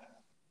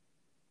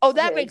 Oh,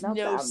 that makes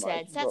no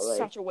sense. That's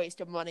such a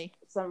waste of money.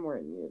 Somewhere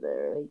near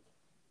there,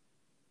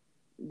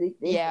 they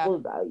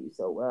hold value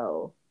so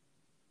well.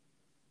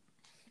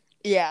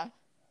 Yeah.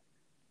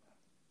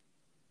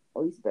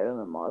 At least better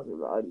than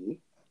Maserati.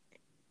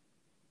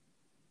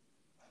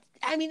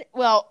 I mean,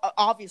 well,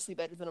 obviously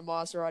better than a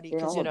Maserati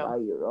because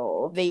value at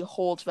all. They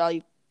hold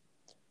value.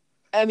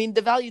 I mean,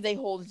 the value they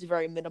hold is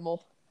very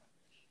minimal.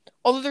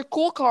 Although they're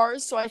cool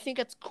cars, so I think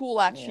it's cool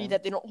actually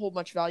that they don't hold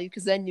much value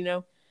because then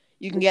you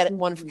can get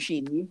one for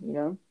cheap.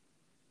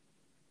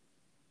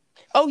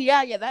 Oh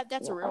yeah,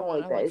 that's a real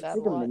one. I like that.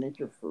 It's like a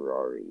miniature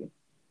Ferrari.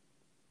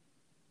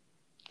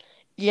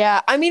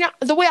 Yeah, I mean,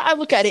 the way I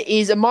look at it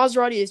is a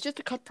Maserati is just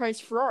a cut price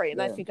Ferrari,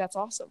 and I think that's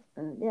awesome.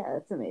 Yeah,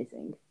 that's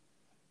amazing.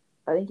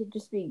 I think it'd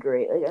just be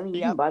great. Like, I mean,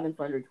 you can buy them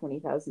for under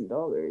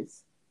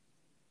 $20,000.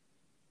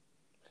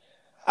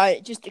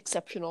 Just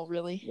exceptional,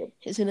 really,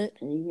 isn't it?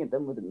 And you can get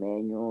them with the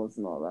manuals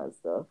and all that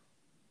stuff.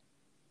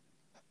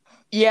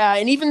 Yeah,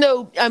 and even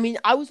though, I mean,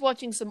 I was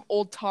watching some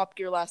old Top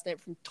Gear last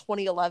night from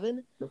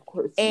 2011. Of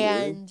course.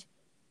 And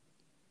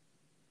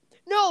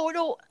no,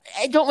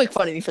 don't make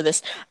fun of me for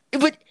this.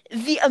 But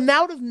the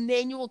amount of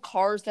manual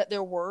cars that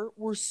there or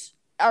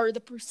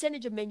the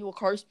percentage of manual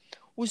cars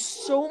was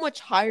so much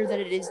higher than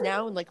it is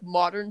now in like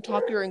modern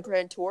Top Gear and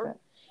Grand Tour.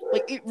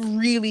 Like, it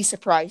really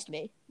surprised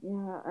me.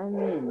 Yeah, I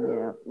mean,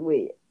 yeah.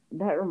 Wait,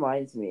 that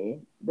reminds me.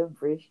 The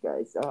British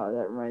guys.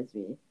 That reminds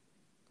me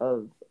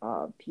of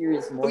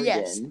Piers Morgan. Oh,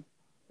 yes.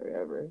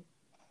 Whatever.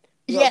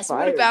 Yes,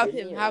 what about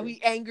him? How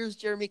he angers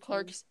Jeremy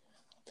Clarkson.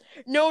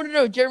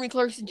 No. Jeremy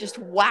Clarkson just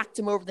whacked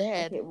him over the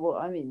head. Okay, well,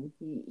 I mean,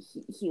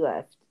 he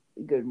left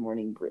Good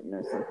Morning Britain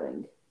or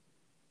something.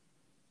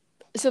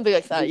 Something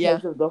like that,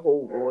 because of the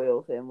whole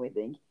royal family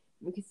thing.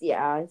 Because he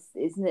asked,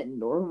 isn't it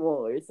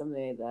normal or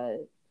something like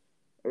that?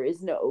 Or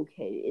isn't it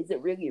okay? Is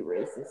it really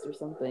racist or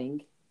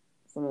something?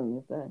 Something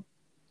like that.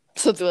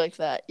 Something like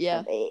that,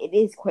 yeah. It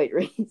is quite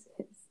racist.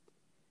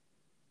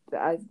 To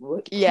ask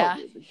what color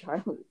the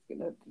child is going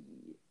to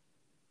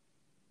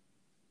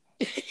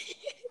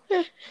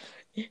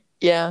be.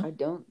 Yeah. I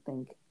don't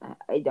think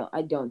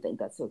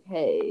that's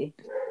okay.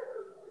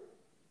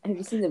 Have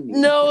you seen the memes?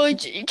 No,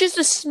 just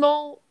a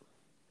small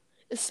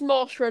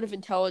shred of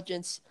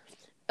intelligence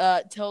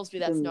tells me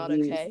that's the not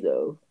memes, okay.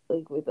 Though,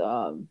 like with the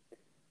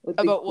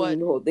About queen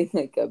what? holding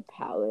like a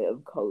palette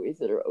of colors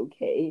that are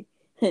okay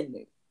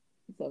and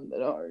some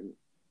that aren't.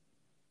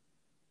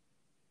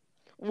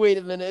 Wait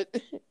a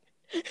minute.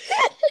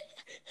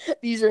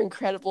 These are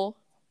incredible.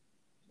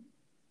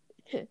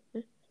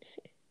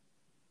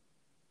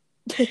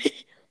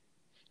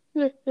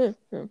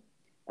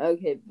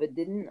 Okay, but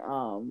didn't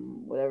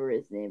whatever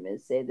his name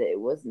is say that it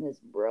wasn't his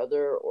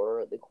brother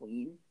or the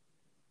queen?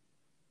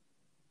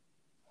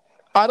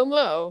 I don't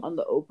know. On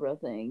the Oprah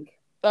thing.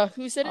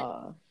 Who said it?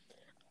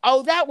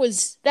 Oh, that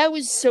was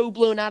so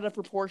blown out of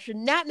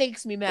proportion. That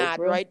makes me mad,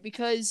 Oprah? right?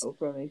 Because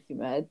Oprah makes you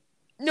mad.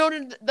 No,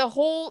 the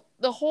whole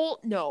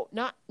no,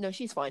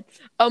 she's fine.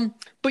 But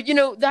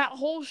that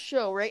whole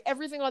show, right?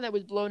 Everything on that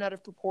was blown out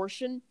of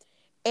proportion,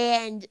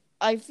 and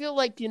I feel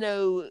like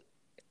I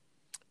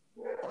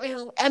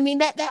mean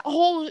that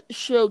whole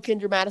show can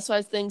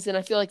dramatize things, and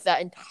I feel like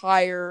that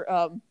entire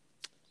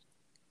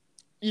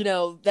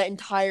that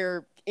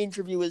entire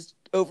interview was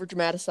over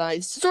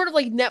dramatized, sort of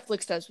like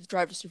Netflix does with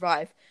Drive to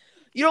Survive.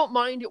 You don't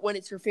mind it when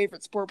it's your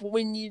favorite sport, but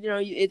when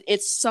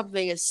it's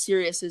something as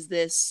serious as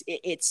this,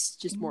 it's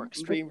just more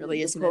extreme,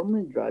 really, isn't it? The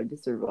problem with Drive to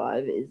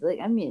Survive is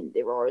I mean,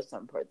 there are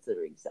some parts that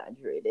are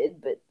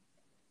exaggerated, but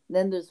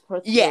then there's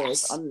parts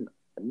that are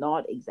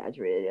not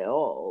exaggerated at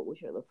all,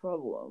 which are the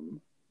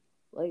problem.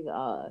 Like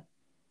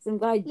some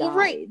guy died. Well,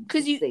 right,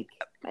 because I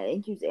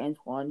think he was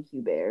Antoine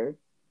Hubert.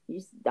 He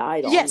just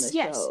died on the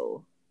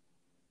show.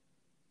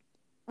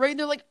 Right,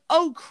 they're like,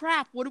 "Oh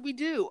crap, what do we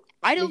do?"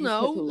 I don't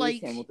know. Lewis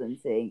Hamilton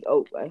saying,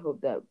 "Oh, I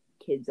hope that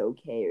kid's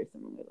okay" or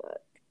something like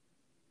that.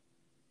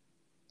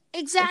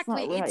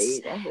 Exactly.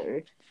 That's not right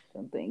either. I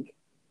don't think.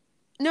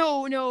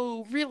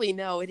 No, really,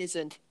 no, it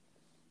isn't.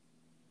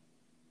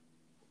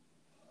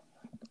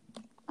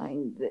 I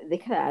mean, they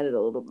could have added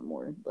a little bit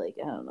more, I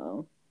don't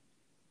know,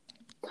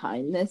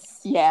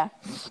 kindness. Yeah.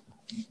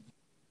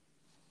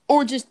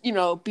 Or just,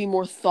 be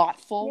more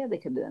thoughtful. Yeah, they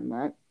could have done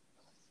that.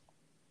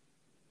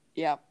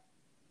 Yeah.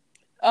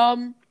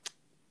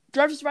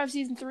 Drive to Survive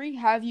Season 3,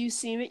 have you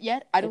seen it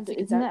yet? I don't think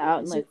it's out. Isn't it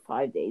out in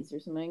 5 days or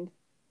something?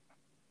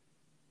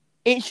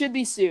 It should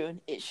be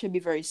soon. It should be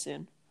very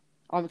soon.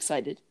 I'm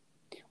excited.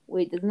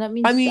 Wait, doesn't that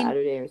mean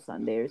Saturday or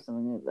Sunday or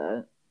something like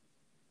that?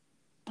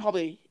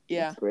 Probably,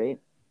 yeah. That's great.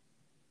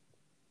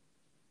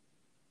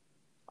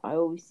 I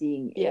will be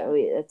seeing. Yeah. Oh,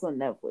 wait, that's on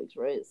Netflix,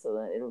 right? So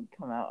then it'll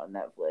come out on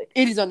Netflix.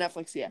 It is on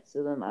Netflix, yeah.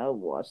 So then I'll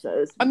watch that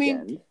this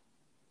weekend.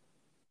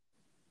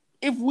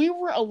 If we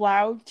were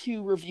allowed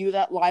to review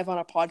that live on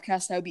a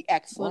podcast, that would be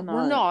excellent.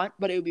 We're not,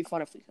 but it would be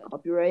fun if we could.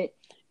 Copyright?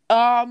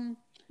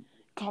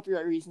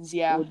 Copyright reasons,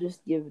 yeah. We'll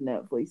just give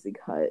Netflix a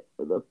cut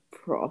for the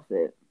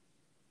profit.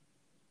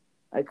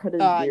 I cut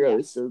a 0,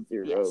 yes. So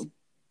 0. Yes.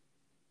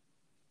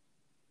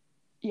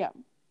 Yeah.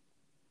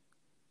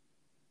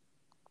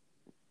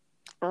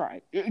 All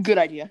right. Good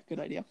idea.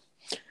 Yeah.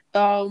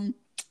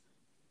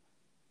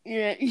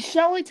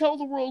 Shall I tell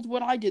the world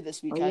what I did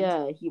this weekend?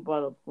 Oh, yeah, he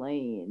bought a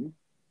plane.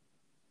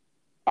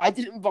 I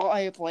didn't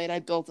buy a plane. I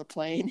built a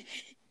plane.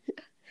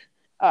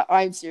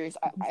 I'm serious.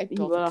 I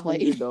built a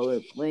plane.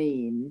 $100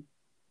 plane.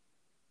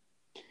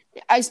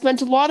 I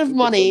spent a lot of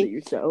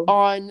money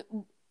on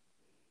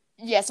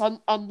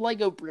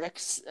Lego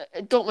bricks.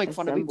 Don't make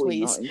fun of me,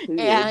 please.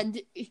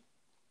 And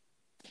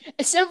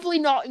assembly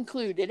not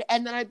included.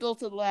 And then I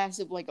built a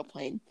massive Lego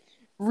plane.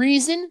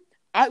 Reason?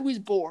 I was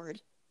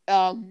bored.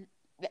 And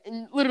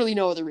literally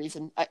no other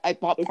reason. I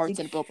bought parts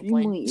and built a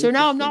plane. So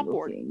now I'm not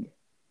bored.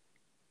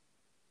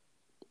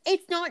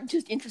 It's not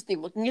just interesting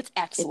looking, it's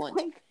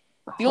excellent.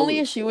 The only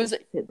issue is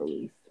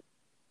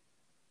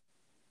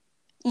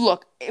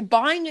look,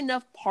 buying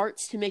enough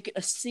parts to make it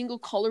a single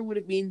color would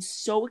have been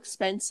so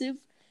expensive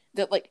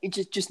that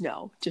it just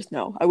no.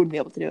 I wouldn't be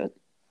able to do it.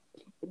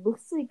 It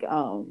looks like I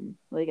don't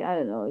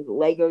know,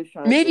 Lego's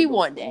trying maybe to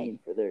one day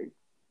for their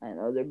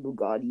their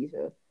Bugatti.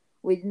 So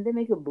wait, didn't they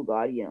make a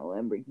Bugatti and a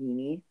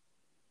Lamborghini?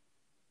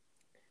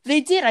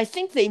 They did. I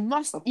think they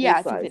must. Yeah,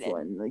 I think they did.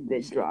 One,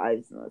 that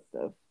drives and that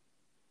stuff.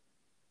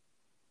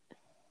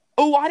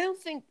 Oh, I don't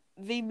think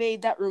they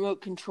made that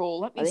remote control.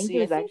 Let me see. I think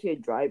there's actually a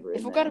driver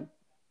in there.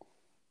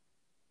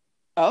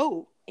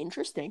 Oh,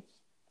 interesting.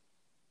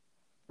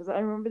 Because I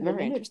remember the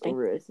minute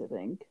Taurus, I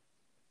think.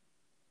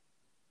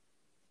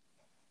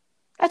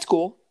 That's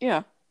cool.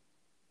 Yeah.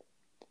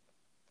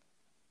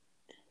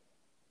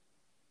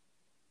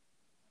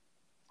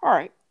 All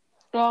right.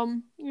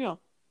 Yeah.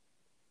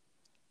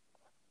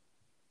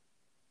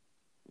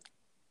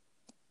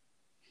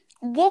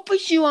 What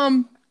was you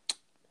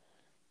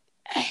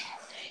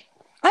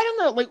I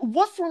don't know,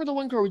 what Formula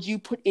 1 car would you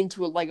put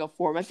into a Lego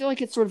form? I feel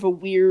like it's sort of a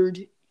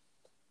weird,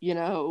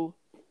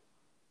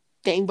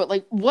 thing,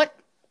 but what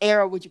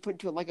era would you put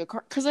into a Lego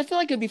car? Because I feel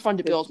like it'd be fun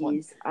to build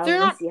one. They're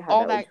not see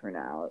how that would turn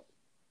out.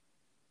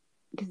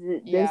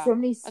 Because there's so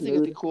many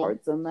smooth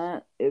parts on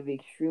that. It would be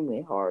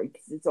extremely hard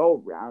because it's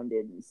all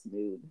rounded and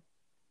smooth.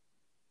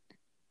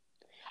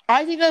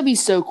 I think that'd be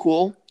so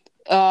cool.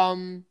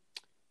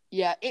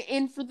 Yeah,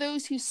 and for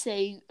those who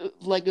say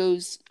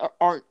Legos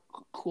aren't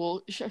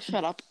cool,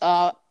 shut up.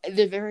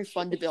 They're very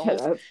fun to build.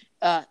 Shut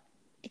up.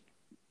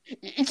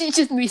 It's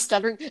just me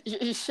stuttering.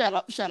 Shut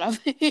up, shut up.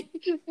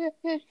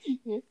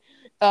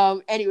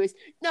 Anyways,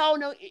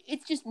 no,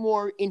 it's just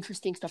more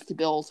interesting stuff to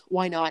build.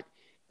 Why not?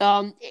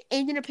 And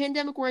in a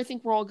pandemic where I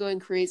think we're all going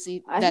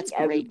crazy, that's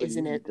great,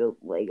 isn't it?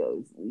 Built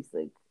Legos at least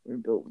or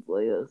built with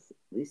Legos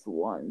at least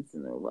once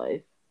in their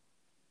life.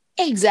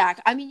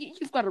 Exactly. I mean,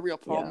 you've got a real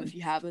problem if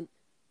you haven't.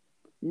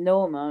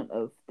 No amount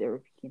of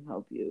therapy can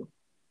help you.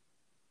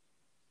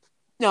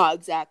 No,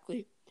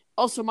 exactly.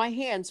 Also, my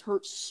hands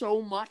hurt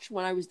so much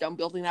when I was done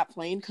building that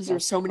plane because there were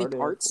so many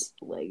parts.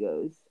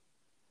 Legos.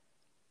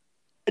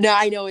 No,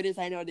 I know it is.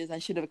 I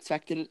should have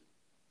expected it.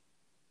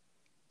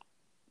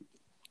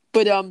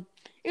 But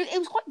it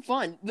was quite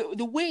fun.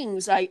 The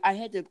wings, I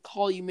had to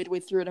call you midway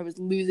through it. I was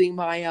losing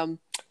my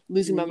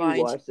mind.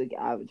 You watched like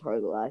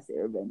Avatar: The Last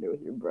Airbender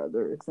with your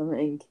brother or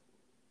something?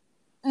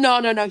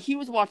 No. He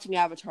was watching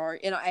Avatar,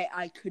 and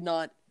I could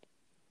not.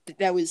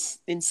 That was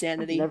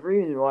insanity. I've never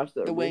even watched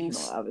the original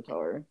wings.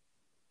 Avatar.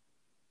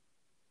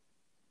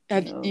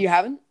 You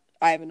haven't?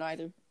 I haven't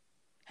either.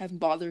 Haven't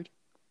bothered.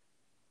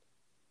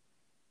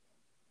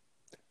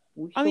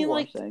 We should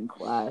watch that in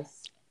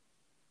class.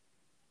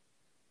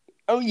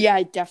 Oh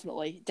yeah,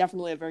 definitely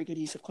a very good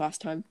use of class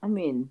time. I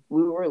mean,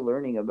 we were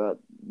learning about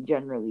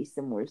generally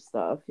similar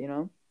stuff, you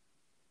know?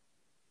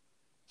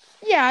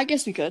 Yeah, I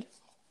guess we could.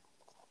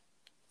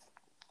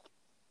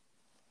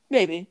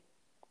 Maybe.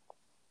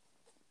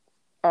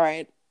 All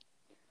right.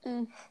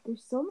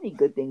 There's so many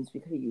good things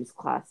we could use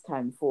class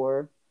time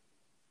for.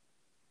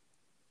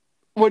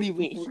 What do you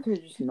mean? We could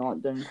have just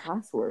not done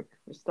classwork,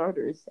 for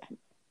starters.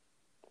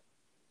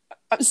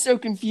 I'm so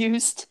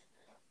confused.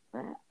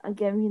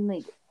 Again, I mean,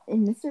 like,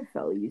 in Mr.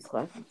 Fellow's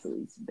class, it's at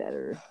least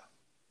better.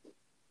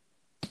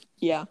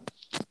 Yeah.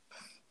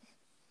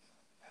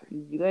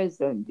 You guys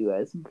don't do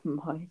as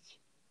much.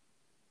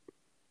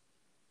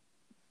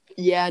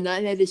 Yeah,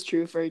 no, that is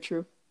true. Very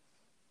true.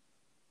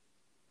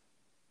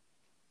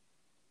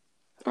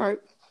 All right.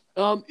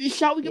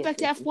 Shall we get back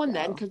to F1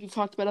 then? Because we've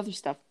talked about other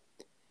stuff.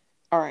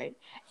 All right.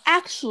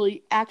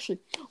 Actually,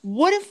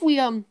 what if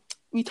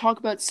we talk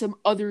about some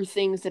other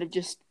things that have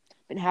just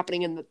been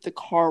happening in the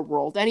car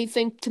world?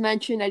 Anything to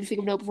mention? Anything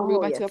of note before we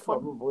go back to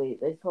F1?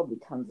 There's probably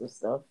tons of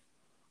stuff.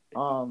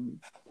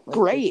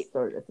 Great.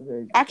 Start at the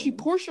very beginning. Actually,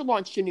 Porsche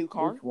launched a new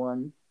car. Which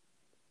one?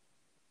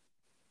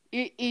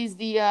 It is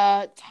the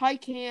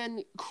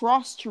Taycan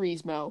Cross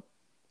Turismo.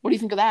 What do you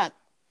think of that?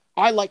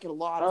 I like it a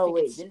lot. I think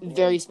it's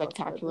very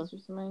spectacular.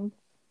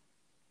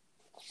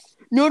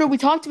 No, we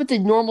talked about the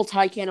normal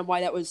Taycan and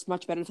why that was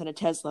much better than a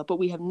Tesla, but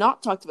we have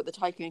not talked about the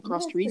Taycan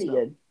Cross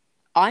Turismo.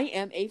 I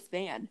am a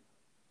fan.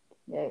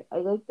 Yeah, I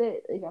like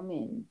that. Like, I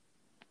mean,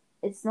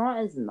 it's not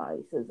as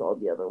nice as all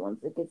the other ones.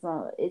 Like,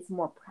 it's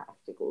more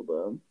practical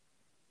though.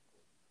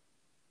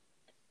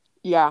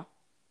 Yeah.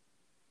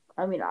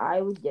 I mean,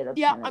 I would get a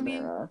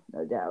Panamera,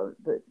 no doubt,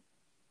 but.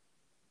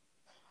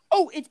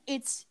 Oh,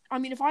 it's. I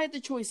mean, if I had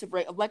the choice of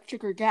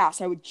electric or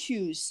gas, I would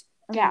choose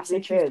gas. I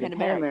choose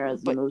Panamera. Panamera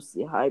is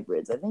mostly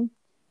hybrids. I think.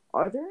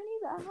 Are there any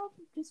that have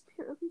just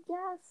purely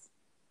gas?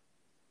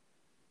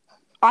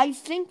 I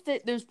think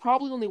that there's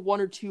probably only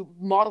one or two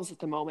models at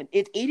the moment.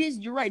 It is.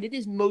 You're right. It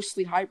is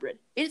mostly hybrid.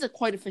 It is a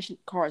quite efficient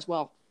car as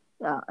well.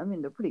 Yeah, I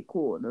mean they're pretty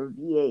cool. They're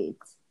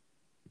V8s.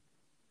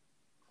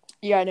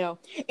 Yeah, I know,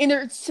 and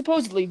they're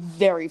supposedly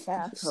very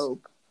fast. I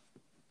hope.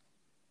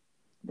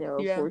 They're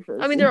a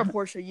Porsche. I mean, they're a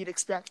Porsche. You'd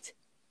expect.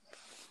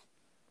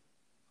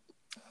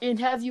 And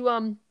have you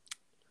what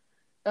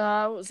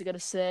was I gonna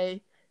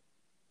say?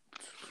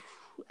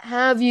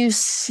 Have you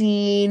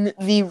seen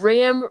the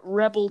Ram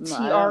Rebel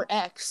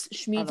TRX?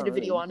 Schmeed did a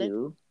video on it.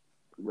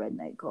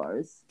 Redneck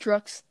cars.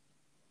 Trucks.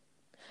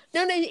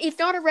 No, it's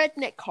not a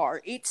redneck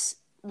car. It's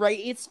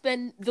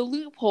been the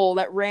loophole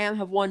that Ram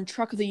have won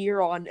Truck of the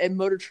Year on at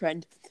Motor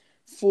Trend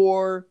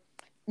for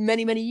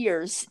many, many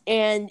years.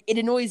 And it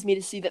annoys me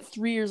to see that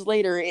 3 years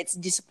later it's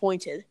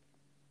disappointed.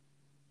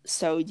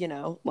 So,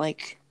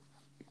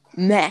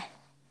 meh.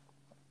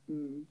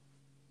 Mm.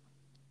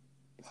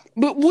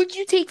 But would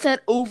you take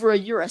that over a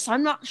Urus?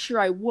 I'm not sure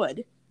I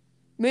would.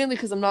 Mainly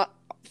because I'm not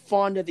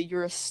fond of the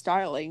Urus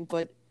styling,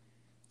 but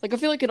I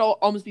feel like it'll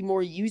almost be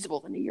more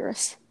usable than a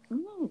Urus.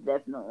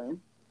 Definitely.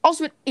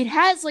 Also, it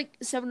has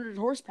 700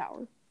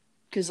 horsepower.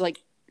 Because, so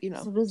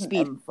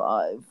speed.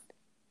 M5.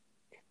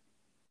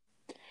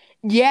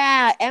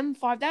 Yeah,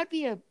 M5. That'd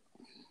be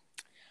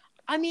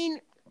I mean,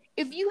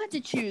 if you had to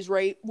choose,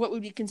 right, what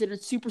would be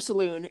considered super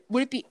saloon,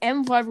 would it be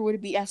M5 or would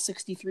it be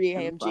S63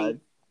 AMG?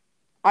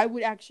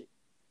 M5.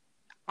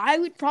 I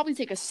would probably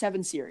take a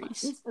 7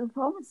 Series. The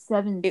problem with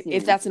 7 Series,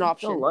 if that's an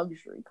option. It's a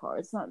luxury car.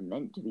 It's not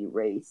meant to be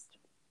raced.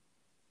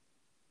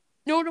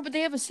 No, but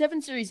they have a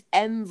 7 Series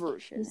M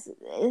version.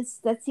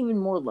 That's even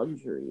more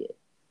luxury,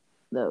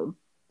 though.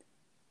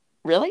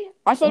 Really?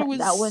 I thought it was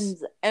that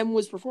one's M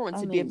was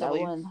performance. That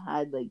one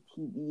had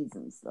TVs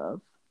and stuff.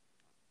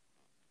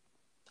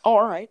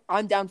 All right,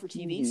 I'm down for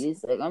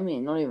TVs. Like, I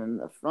mean, not even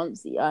the front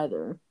seat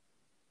either.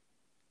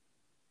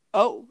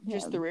 Oh,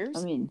 just the rears?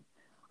 I mean,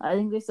 I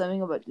think there's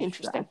something about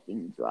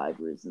distracting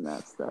drivers and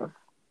that stuff.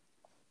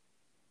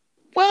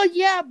 Well,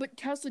 yeah, but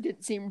Tesla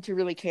didn't seem to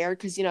really care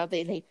because,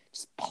 they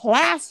just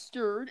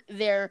plastered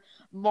their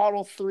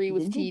Model 3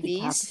 with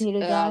TVs.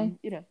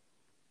 Guy?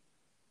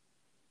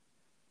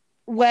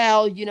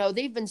 Well,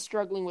 they've been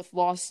struggling with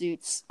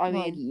lawsuits. I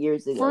mean,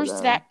 years ago,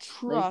 first that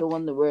truck, like the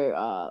one that where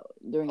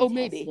during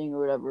testing or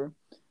whatever,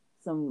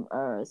 some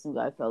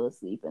guy fell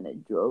asleep and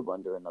it drove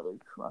under another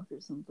truck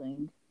or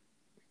something.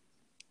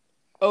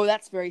 Oh,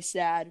 that's very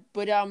sad.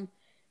 But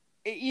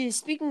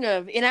speaking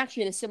of, and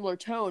actually in a similar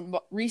tone,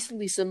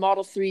 recently some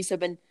Model 3s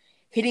have been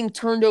hitting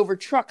turned over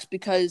trucks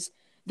because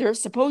their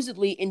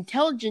supposedly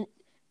intelligent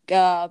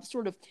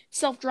sort of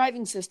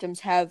self-driving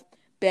systems have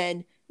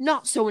been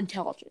not so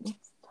intelligent.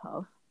 That's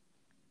tough.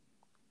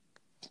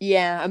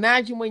 Yeah,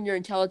 imagine when your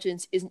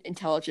intelligence isn't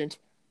intelligent.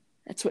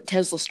 That's what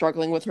Tesla's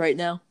struggling with right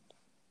now.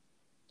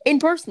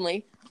 And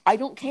personally, I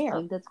don't care. I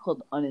think that's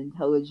called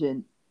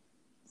unintelligent.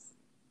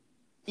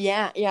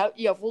 Yeah,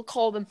 we'll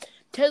call them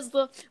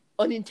Tesla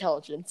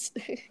unintelligence.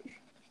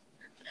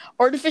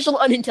 Artificial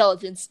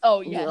unintelligence.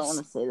 Oh, yes. I don't want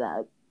to say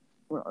that.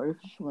 When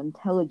artificial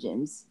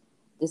intelligence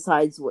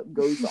decides what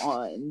goes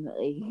on,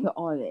 like,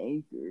 on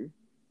Anchor.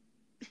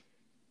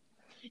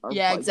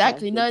 Yeah,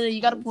 exactly. No,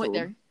 you got a point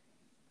there.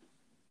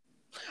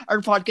 Our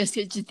podcast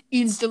gets just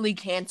instantly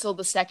canceled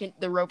the second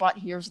the robot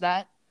hears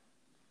that.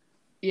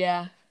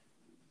 Yeah.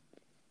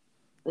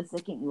 The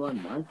second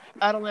Elon Musk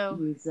I don't know.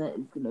 Hears that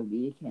it's gonna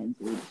be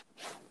canceled.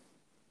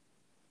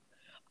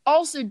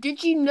 Also,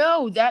 did you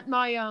know that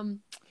my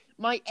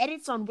my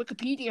edits on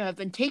Wikipedia have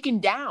been taken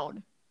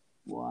down?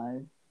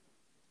 Why?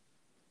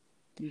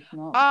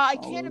 I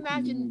can't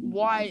imagine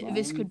why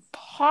this could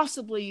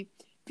possibly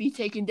be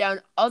taken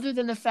down, other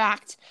than the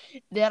fact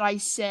that I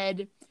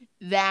said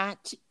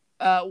that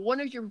one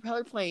of your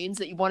propeller planes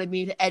that you wanted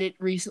me to edit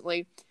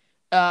recently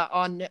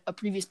on a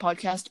previous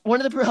podcast, one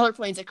of the propeller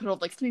planes that could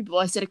hold like 3 people,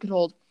 I said it could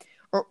hold,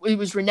 or it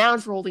was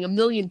renowned for holding 1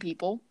 million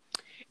people.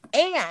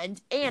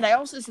 And I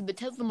also said the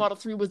Tesla Model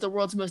 3 was the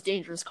world's most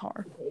dangerous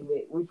car. Okay,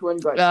 wait, which one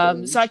got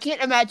changed? So I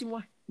can't imagine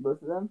why.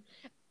 Both of them?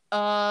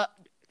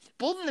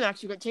 Both of them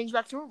actually got changed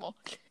back to normal.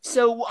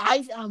 So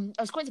I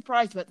was quite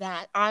surprised about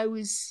that.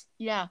 I'm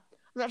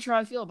not sure how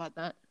I feel about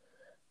that.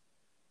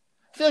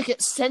 I feel like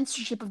it's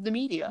censorship of the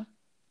media.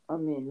 I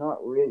mean,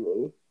 not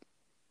really.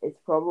 It's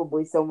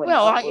probably someone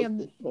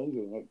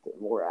changing it to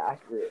more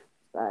accurate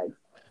facts.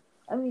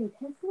 I mean,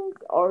 Teslas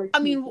are...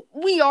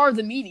 we are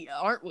the media,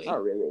 aren't we?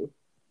 Not really.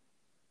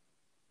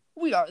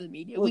 We are the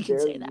media. We can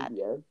say that.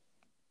 Media.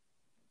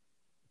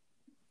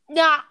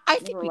 Nah, I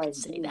think we can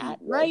say that,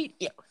 right?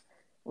 Yeah.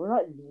 We're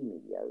not the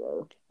media,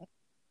 though.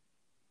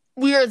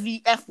 We are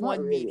the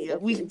F1 media.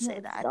 We can say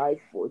that. Sky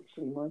Sports,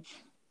 pretty much.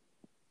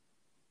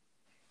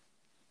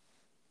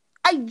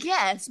 I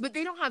guess, but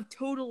they don't have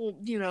total,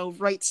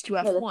 rights to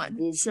F1.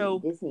 Disney. So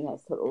Disney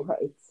has total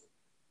rights.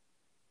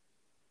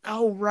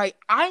 Oh, right.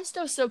 I'm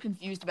still so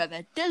confused about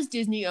that. Does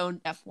Disney own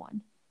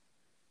F1?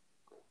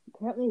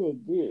 Apparently they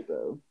do,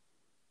 though.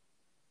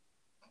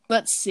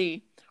 Let's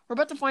see. We're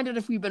about to find out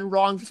if we've been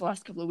wrong for the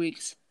last couple of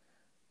weeks.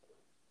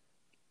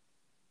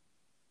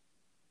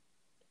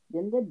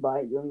 Didn't they buy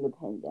it during the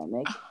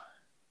pandemic?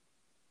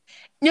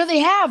 No, they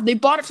have. They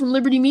bought it from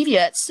Liberty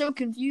Media. It's so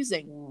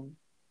confusing. Yeah.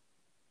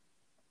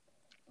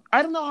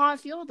 I don't know how I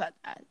feel about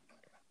that.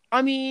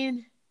 I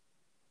mean,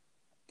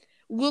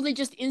 will they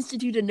just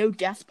institute a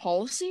no-death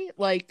policy?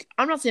 Like,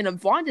 I'm not saying I'm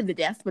fond of the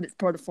death, but it's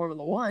part of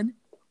Formula One.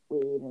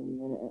 Wait a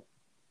minute.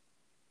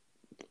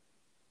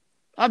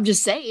 I'm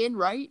just saying,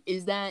 right?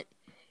 Is that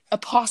a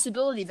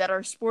possibility that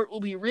our sport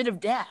will be rid of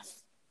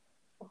death?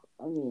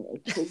 I mean,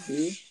 it could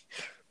be.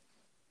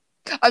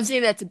 I'm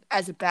saying that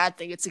as a bad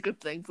thing. It's a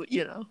good thing, but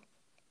It's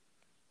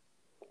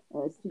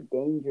too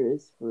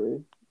dangerous for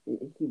it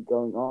to keep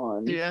going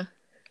on. Yeah.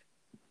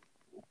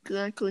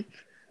 Exactly.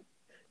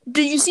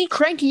 Did you see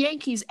Cranky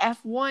Yankee's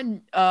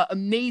F1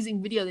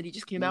 amazing video that he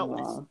just came out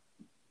with?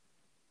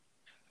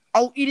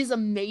 Oh, it is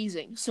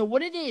amazing. So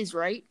what it is,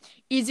 right,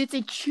 is it's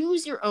a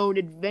choose-your-own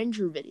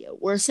adventure video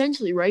where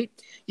essentially, right,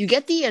 you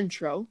get the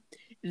intro,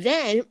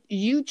 then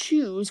you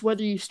choose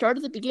whether you start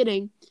at the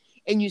beginning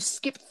and you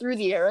skip through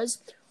the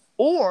eras,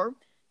 or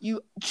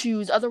you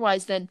choose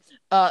otherwise then,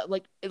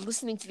 like,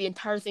 listening to the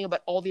entire thing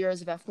about all the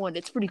eras of F1.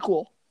 It's pretty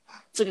cool.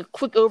 It's like a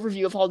quick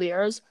overview of all the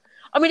eras.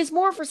 I mean, it's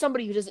more for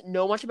somebody who doesn't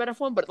know much about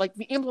F1, but, like,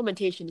 the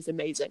implementation is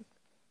amazing.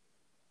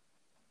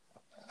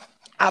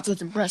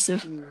 That's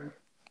impressive.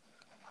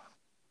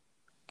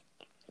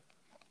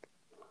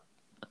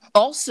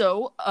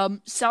 Also,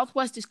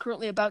 Southwest is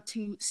currently about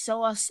to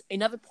sell us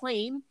another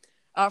plane.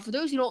 For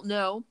those who don't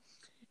know,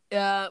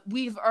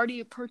 we've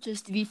already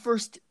purchased the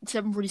first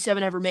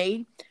 747 ever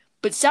made,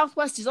 but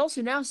Southwest is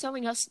also now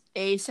selling us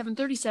a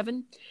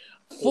 737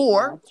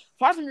 for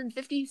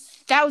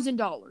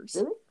 $550,000.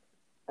 Really?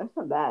 That's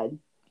not bad.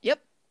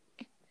 Yep.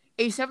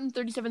 A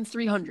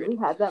 737-300. Do we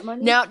have that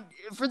money? Now,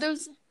 for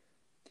those...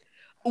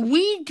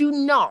 We do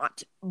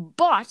not,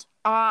 but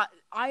I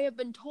have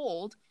been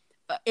told,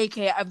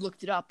 aka I've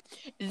looked it up,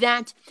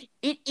 that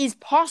it is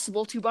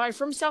possible to buy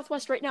from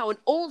Southwest right now an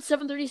old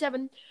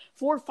 737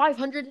 for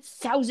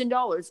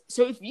 $500,000.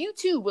 So if you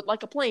too would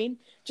like a plane,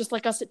 just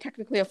like us at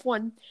Technically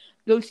F1,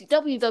 go to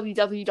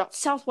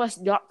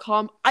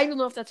www.southwest.com. I don't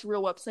know if that's a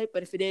real website,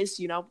 but if it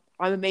is,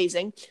 I'm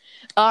amazing.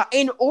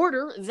 And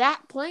order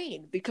that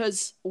plane,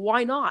 because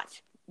why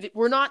not?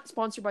 We're not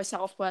sponsored by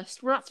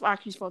Southwest. We're not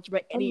actually sponsored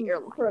by any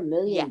airline. For $1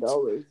 million, yet.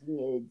 you can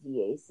get a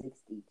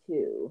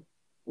DA-62,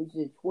 which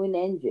is a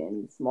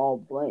twin-engine small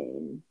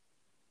plane.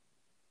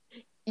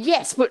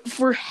 Yes, but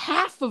for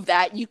half of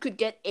that, you could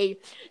get a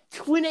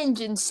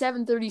twin-engine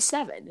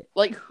 737.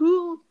 Like,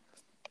 who?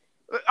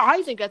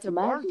 I think that's a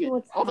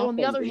bargain. Although, on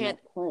the other hand,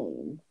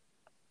 plane.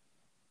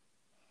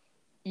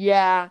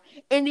 Yeah,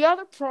 and the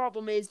other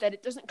problem is that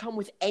it doesn't come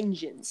with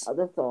engines.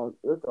 That's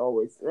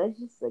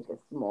just like a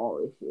small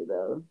issue,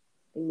 though.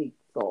 It can be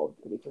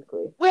solved pretty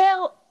quickly.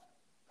 Well,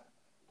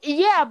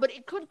 yeah, but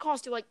it could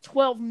cost you like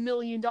 $12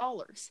 million.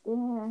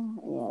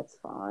 Yeah, it's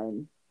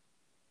fine.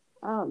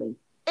 I don't think...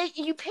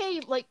 You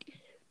pay like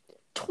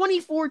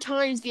 24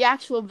 times the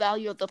actual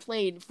value of the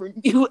plane for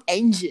new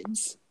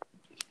engines.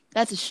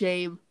 That's a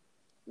shame.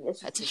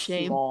 That's a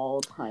shame.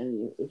 Small,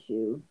 tiny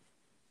issue.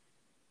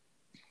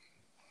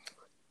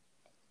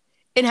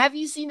 And have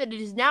you seen that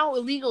it is now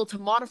illegal to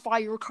modify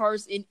your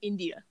cars in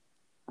India?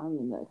 I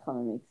mean, that kind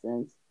of makes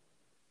sense.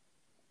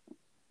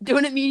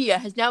 Donut Media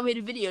has now made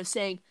a video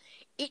saying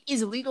it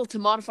is illegal to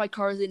modify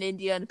cars in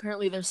India, and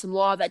apparently there's some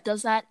law that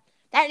does that.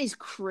 That is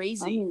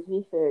crazy. I mean, to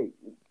be fair,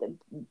 the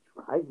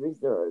drivers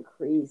there are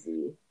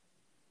crazy.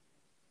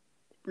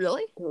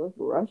 Really? They're like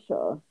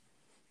Russia.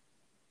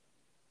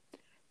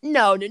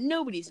 No,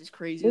 nobody's as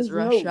crazy as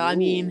Russia. No I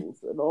mean,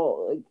 rules at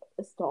all. Like,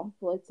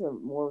 stoplights are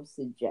more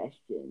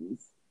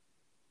suggestions.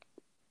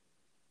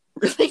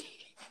 Really?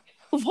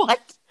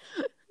 What?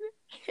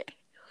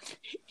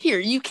 Here,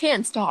 you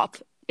can stop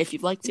if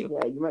you'd like to.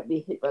 Yeah, you might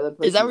be hit by the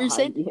person. Is that what you're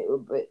saying?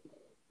 But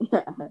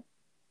yeah.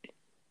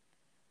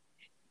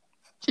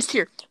 Just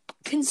here,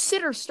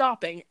 consider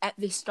stopping at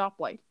this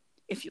stoplight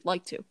if you'd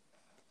like to.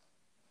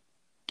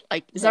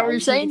 Like, is that what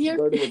you're saying here?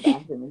 Go to the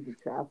bathroom into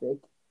traffic.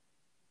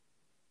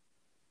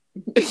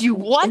 You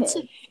what?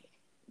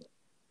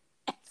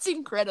 That's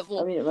incredible.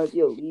 I mean, it might be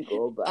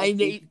illegal, but I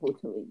think people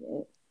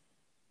doing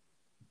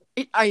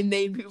it. I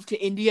may move to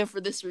India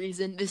for this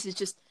reason. This is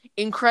just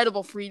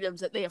incredible freedoms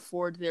that they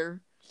afford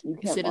their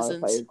citizens. You can't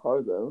modify your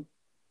car, though.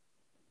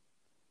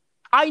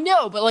 I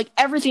know, but like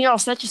everything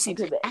else, that just seems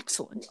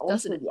excellent,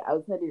 doesn't it? The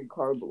outside of your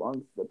car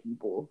belongs to the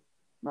people,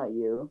 not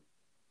you.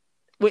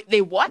 Wait, they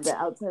what? The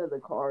outside of the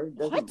car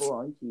doesn't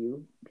belong to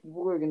you.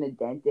 People are gonna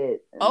dent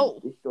it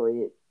and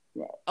destroy it.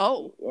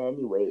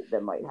 Anyway,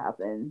 that might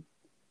happen.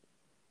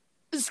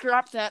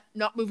 Scrap that.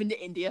 Not moving to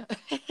India.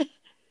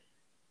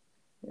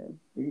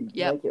 You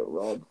might get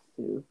robbed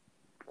too.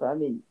 But I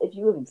mean, if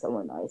you live in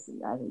somewhere nice,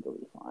 I think it'll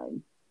be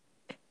fine.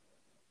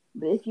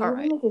 But if you live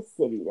in like a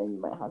city, then you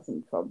might have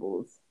some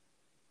troubles.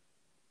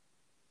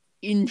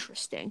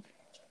 Interesting.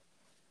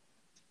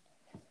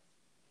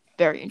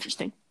 Very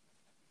interesting.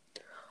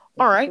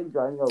 All right.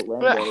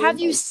 Have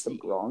you seen the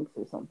Bronx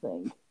or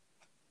something?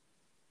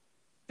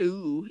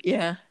 Ooh,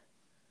 yeah.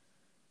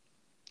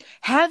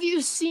 Have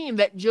you seen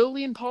that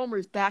Jolyon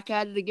Palmer's back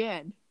at it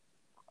again?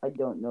 I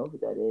don't know who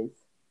that is.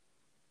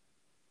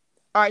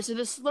 All right, so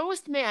the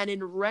slowest man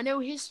in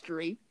Renault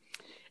history,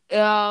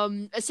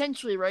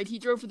 essentially, right? He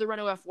drove for the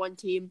Renault F1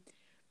 team.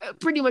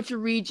 Pretty much a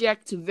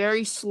reject,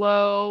 very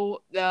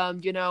slow,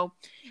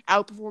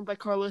 outperformed by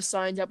Carlos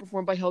Sainz,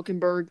 outperformed by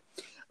Hülkenberg.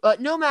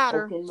 But no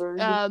matter,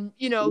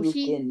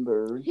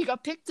 he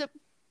got picked up.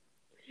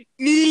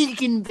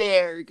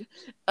 Hülkenberg.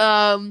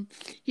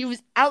 He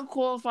was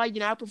outqualified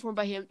and outperformed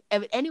by him.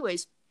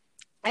 Anyways,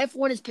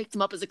 F1 has picked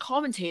him up as a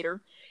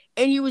commentator,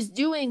 and he was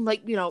doing,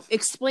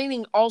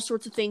 explaining all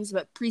sorts of things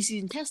about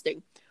preseason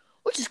testing,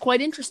 which is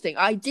quite interesting.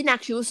 I didn't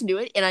actually listen to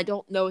it, and I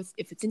don't know if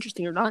it's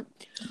interesting or not.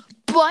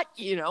 But,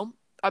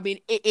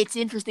 it's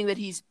interesting that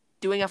he's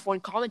doing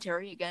F1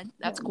 commentary again.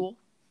 That's cool.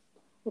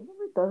 Have you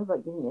ever thought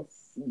about getting a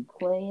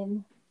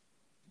seaplane?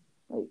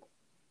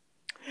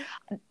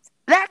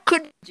 That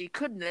could be,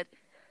 couldn't it?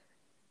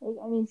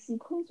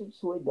 Seaplanes are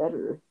just way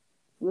better.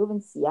 We live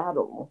in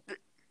Seattle.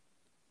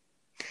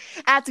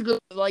 That's a good,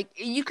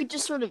 you could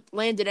just sort of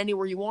land it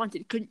anywhere you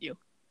wanted, couldn't you?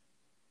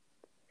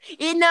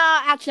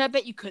 Actually, I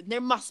bet you couldn't. There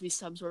must be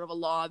some sort of a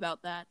law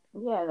about that.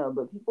 Yeah, I know,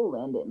 but people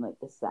land it in,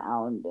 the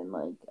Sound,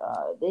 and,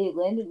 they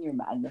landed near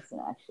Magnuson,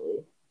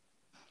 actually.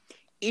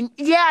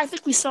 Yeah, I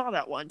think we saw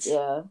that once.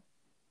 Yeah.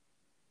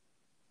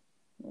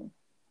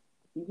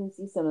 You can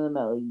see some of them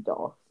at,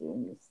 docks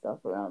and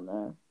stuff around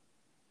there.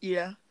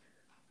 Yeah.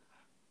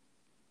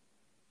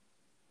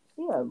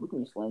 Yeah, we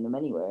can just land them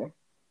anywhere.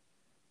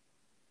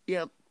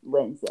 Yep.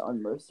 Lands it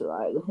on Mercer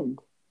Island.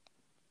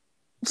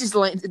 Just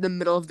lands in the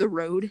middle of the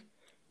road.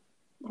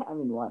 I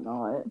mean, why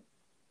not?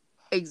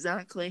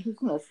 Exactly. Who's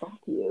gonna stop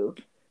you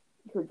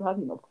if you're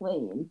driving a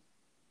plane?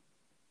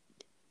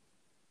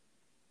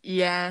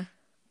 Yeah.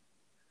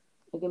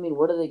 Like, I mean,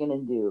 what are they gonna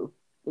do?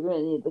 They're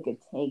gonna need like a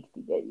tank to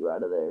get you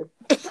out of there.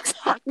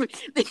 Exactly.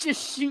 They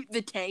just shoot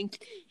the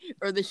tank,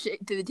 or the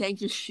tank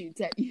just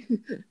shoots at you.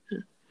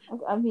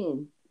 I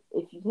mean,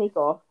 if you take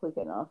off quick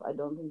enough, I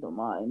don't think they'll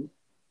mind.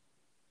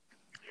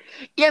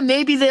 Yeah,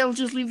 maybe they'll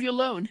just leave you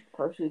alone.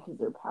 Partially because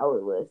they're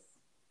powerless.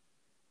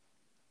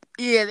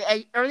 Yeah,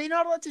 are they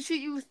not allowed to shoot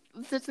you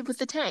with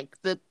the tank?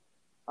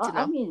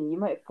 I mean, you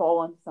might fall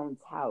on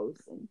someone's house,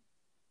 and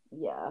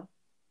yeah,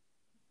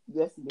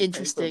 you have to be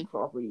paying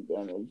for property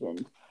damage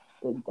and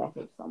the death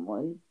of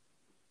someone.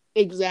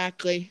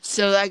 Exactly.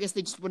 So I guess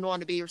they just wouldn't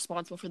want to be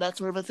responsible for that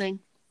sort of a thing.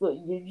 So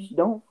you just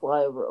don't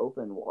fly over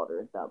open water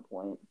at that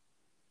point.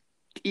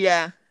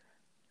 Yeah.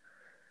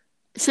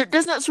 So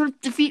doesn't that sort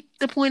of defeat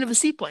the point of a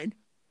seaplane?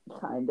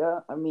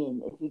 Kinda. I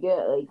mean, if you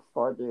get like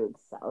farther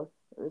south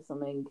or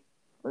something,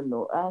 or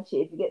north.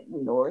 Actually, if you get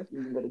north,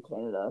 you can go to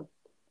Canada,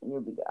 and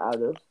you'll be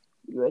out of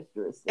U.S.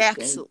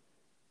 jurisdiction.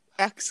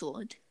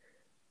 Excellent.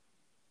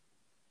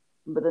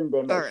 But then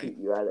they might shoot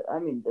you out of. I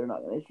mean, they're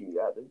not going to shoot you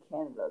out of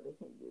Canada. They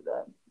can't do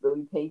that. They'll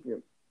be paying for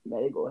your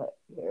medical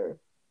care.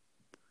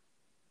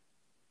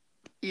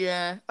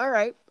 Yeah. All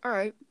right.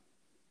 But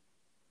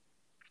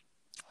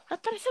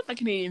I thought the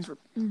Canadians were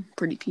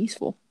pretty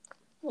peaceful.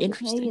 Yeah,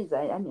 interesting.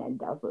 I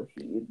doubt they'll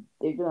shoot you.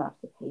 They're going to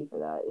have to pay for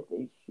that if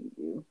they shoot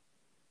you.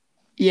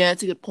 Yeah,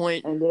 that's a good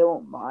point. And they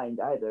won't mind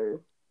either.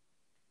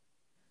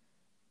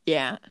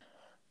 Yeah.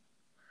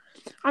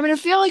 I mean, I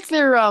feel like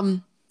they're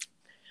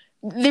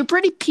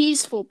pretty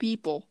peaceful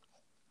people,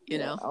 you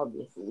know?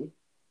 Obviously.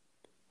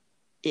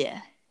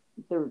 Yeah.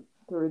 They're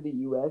the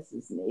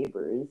U.S.'s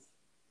neighbors.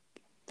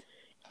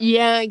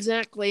 Yeah,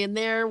 exactly. And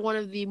they're one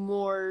of the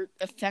more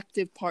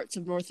effective parts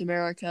of North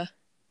America.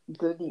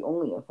 They're the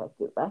only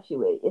effective. Actually,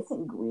 wait,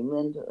 isn't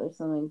Greenland or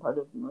something part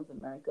of North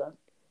America?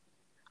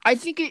 I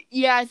think it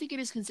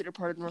is considered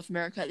part of North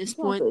America at this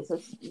point.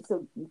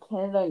 So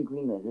Canada and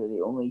Greenland are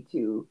the only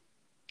two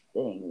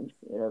things,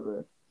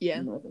 whatever,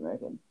 in North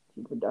America,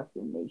 two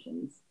productive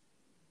nations.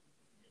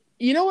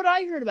 You know what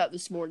I heard about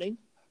this morning?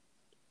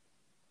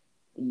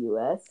 The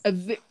U.S.?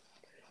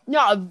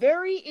 A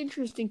very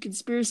interesting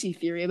conspiracy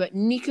theory about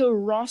Nico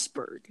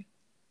Rosberg.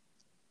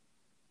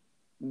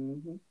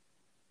 Mm-hmm.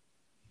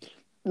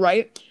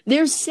 Right?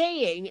 They're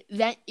saying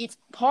that it's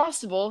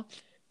possible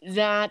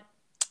that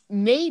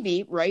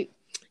maybe, right,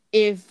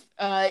 if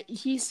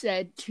he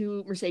said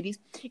to Mercedes,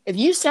 if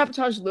you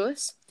sabotage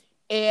Lewis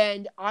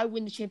and I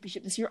win the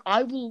championship this year,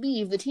 I will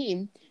leave the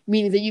team,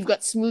 meaning that you've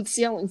got smooth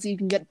sailing so you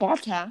can get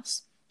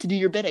Bottas to do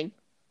your bidding.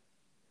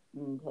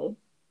 Okay.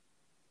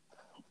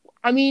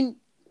 I mean,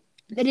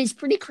 that is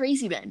pretty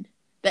crazy then.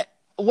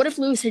 What if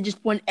Lewis had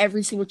just won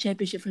every single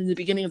championship from the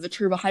beginning of the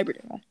turbo hybrid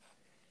era?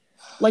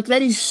 Like,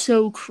 that is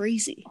so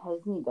crazy.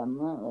 Hasn't he done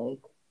that, like?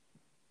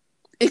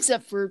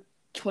 Except for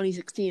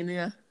 2016,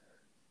 yeah.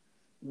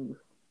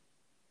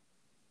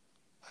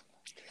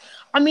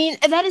 I mean,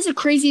 that is a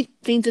crazy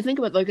thing to think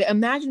about. Like,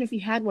 imagine if he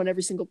had won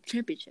every single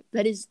championship.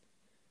 That is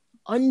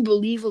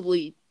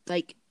unbelievably,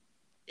 like,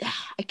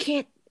 I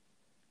can't,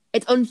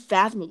 it's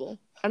unfathomable.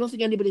 I don't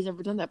think anybody's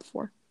ever done that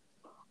before.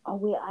 Oh,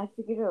 wait, I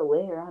figured out a way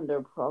around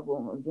their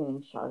problem of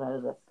getting shot out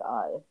of the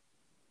sky.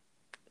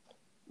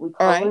 We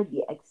covered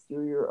the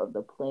exterior of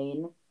the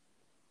plane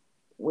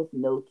with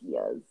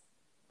Nokias.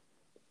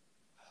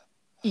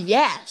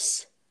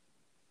 Yes.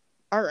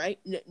 All right.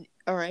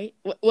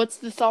 What's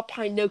the thought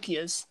behind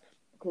Nokias?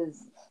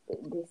 Because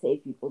they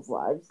save people's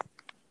lives.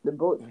 They're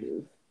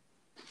bulletproof.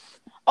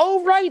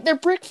 Oh, right. They're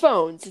brick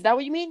phones. Is that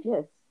what you mean?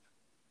 Yes.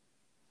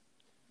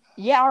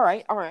 Yeah, all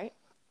right.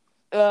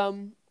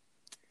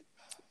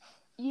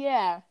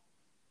 Yeah.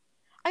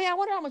 I mean, I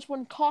wonder how much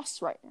one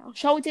costs right now.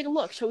 Shall we take a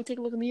look? On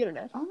the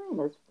internet? I mean,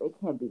 it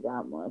can't be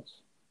that much.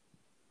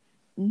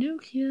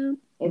 Nokia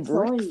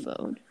brick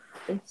phone.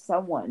 If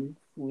someone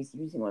who is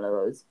using one of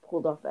those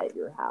pulled up at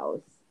your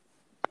house,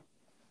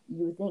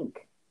 you would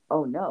think,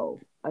 oh no,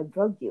 a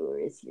drug dealer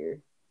is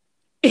here.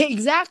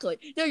 Exactly.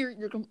 No, you're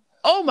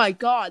oh my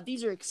god,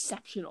 these are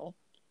exceptional.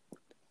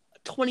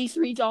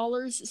 $23,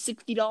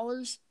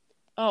 $60.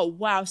 Oh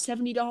wow,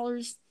 $70,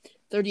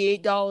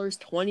 $38,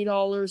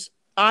 $20.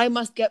 I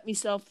must get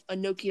myself a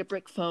Nokia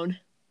brick phone.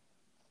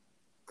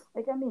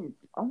 Like, I mean,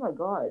 oh my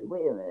god,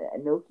 wait a minute. A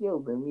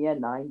Nokia Lumia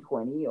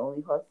 920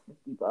 only costs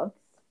 $50?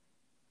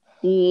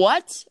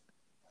 What?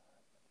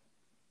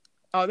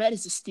 Oh, that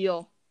is a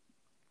steal.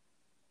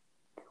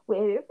 Wait,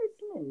 have you ever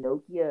seen a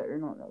Nokia, or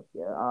not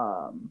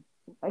Nokia,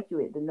 actually,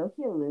 wait, the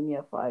Nokia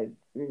Lumia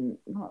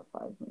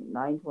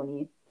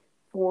 920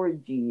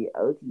 4G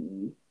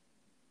LTE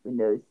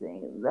Windows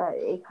thing, that,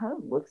 it kind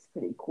of looks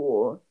pretty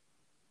cool.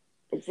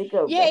 It's like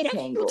a rectangle. It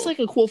actually looks like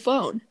a cool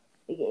phone.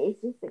 It's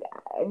just like,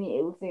 I mean,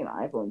 it looks like an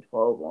iPhone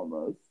 12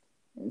 almost,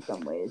 in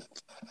some ways.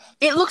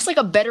 It looks like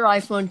a better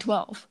iPhone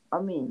 12.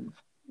 I mean,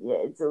 yeah,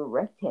 it's a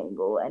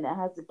rectangle, and it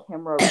has a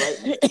camera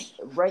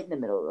right in the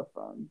middle of the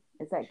phone.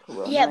 Is that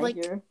Corona right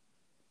here?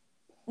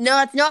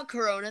 No, it's not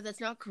Corona.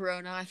 That's not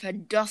Corona. I've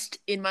had dust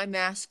in my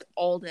mask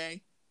all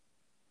day.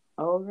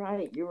 Oh,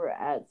 right. You were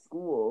at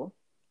school.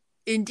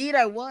 Indeed,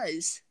 I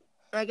was.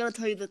 I gotta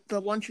tell you that the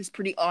lunch was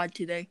pretty odd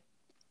today.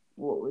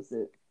 What was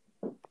it?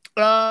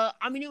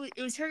 I mean,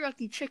 it was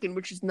teriyaki chicken,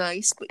 which is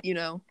nice, but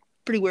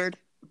pretty weird.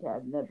 Yeah,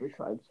 I've never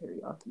tried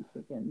teriyaki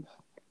chicken.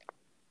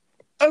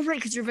 Oh, right,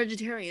 because you're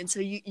vegetarian, so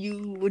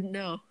you wouldn't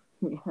know.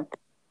 Yeah.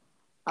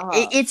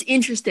 It's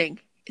interesting.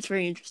 It's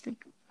very interesting.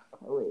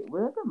 Wait,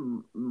 what are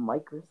the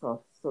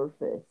Microsoft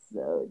Surface,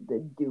 though? The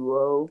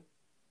Duo?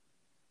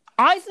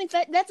 I think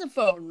that's a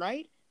phone,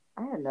 right?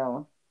 I don't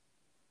know.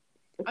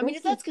 I mean,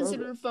 if that's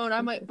considered a phone, I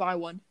might buy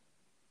one.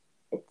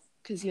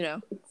 Because,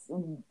 It's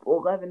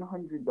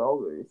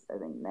 $1,100, I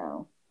think,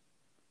 now.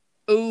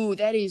 Oh,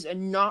 that is a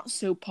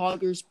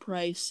not-so-poggers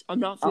price. I'm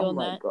not feeling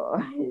that. Oh,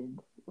 my God.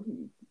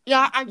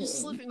 Yeah, I'm just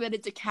slipping that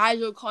it's a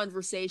casual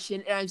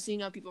conversation, and I'm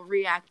seeing how people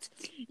react.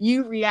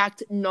 You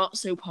react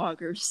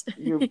not-so-poggers.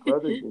 Your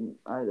brother didn't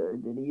either,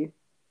 did he?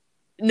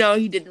 No,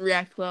 he didn't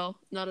react well.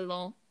 Not at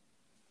all.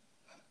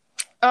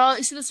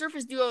 So the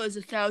Surface Duo is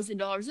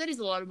 $1,000. That is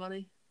a lot of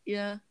money.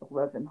 Yeah.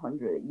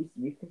 $1,100. It used to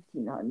be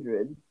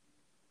 $1,500.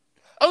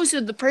 Oh,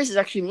 so the price is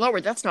actually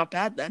lower. That's not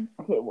bad then.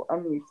 Okay, well, I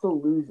mean, you're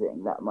still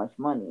losing that much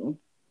money.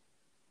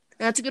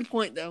 That's a good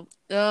point, though.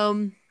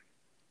 Okay,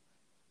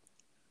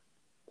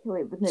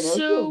 wait, but the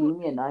Nokia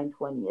Lumia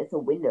 920, it's a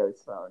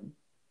Windows phone,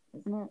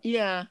 isn't it?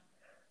 Yeah.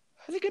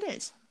 I think it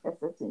is.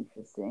 That's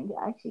interesting. It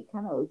actually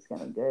kind of looks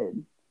kind of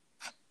good.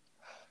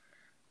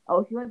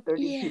 Oh, if you want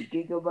 32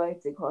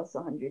 gigabytes, it costs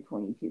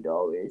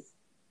 $122.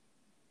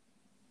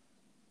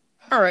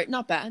 All right,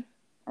 not bad.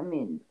 I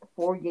mean,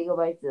 4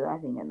 gigabytes is, I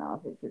think,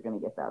 enough if you're going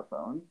to get that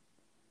phone.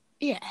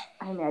 Yeah.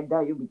 I mean, I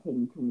doubt you'll be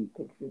taking too many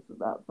pictures with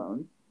that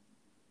phone.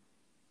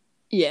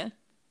 Yeah.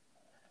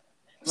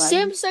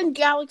 Samsung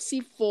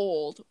Galaxy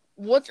Fold.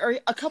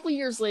 A couple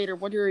years later,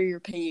 what are your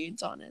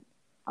opinions on it?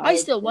 I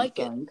still like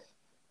it.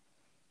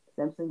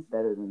 Samsung's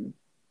better than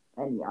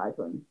any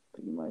iPhone,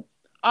 pretty much.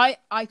 I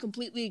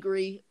completely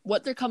agree.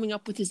 What they're coming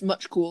up with is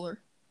much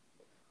cooler.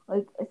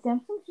 Like,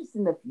 Samsung's just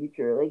in the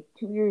future. Like,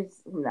 2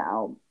 years from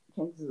now,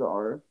 chances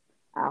are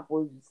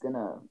Apple's just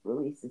gonna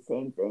release the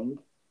same thing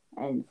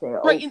and say,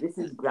 this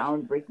is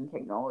groundbreaking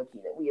technology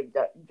that we have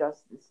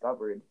just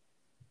discovered.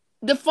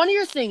 The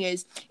funnier thing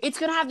is, it's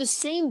gonna have the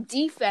same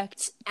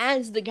defects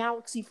as the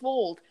Galaxy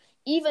Fold,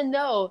 even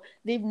though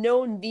they've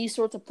known these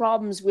sorts of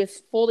problems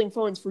with folding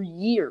phones for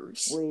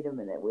years. Wait a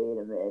minute.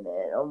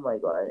 Oh my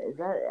God. Is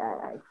that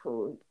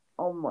actually...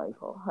 Oh my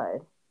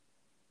God.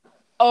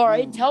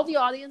 Alright, tell the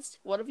audience,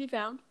 what have you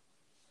found?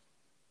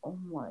 Oh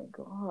my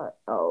God.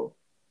 Oh,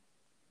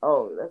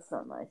 that's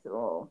not nice at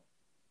all.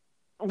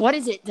 What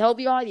is it? Tell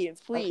the audience,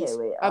 please.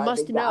 Okay, wait. I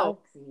must know.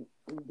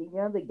 You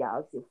know the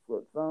Galaxy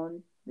flip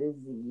phone? The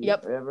Z,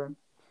 yep. Whatever.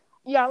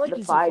 Yeah, I like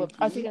the Z Flip.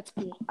 I think that's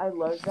cool. I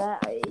love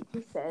that. It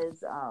just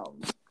says,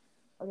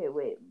 okay,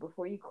 wait.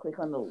 Before you click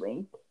on the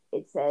link,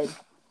 it said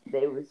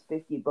that it was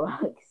 $50.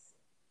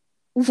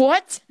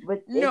 What?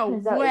 But no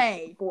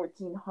way.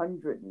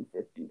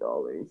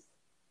 $1,450.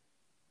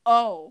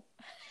 Oh,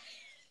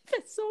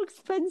 that's so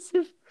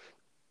expensive.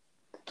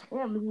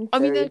 Yeah, but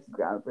it's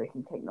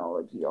groundbreaking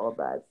technology, all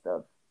that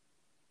stuff.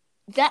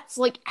 That's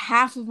like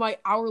half of my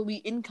hourly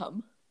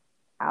income.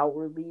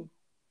 Hourly?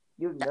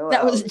 You have no that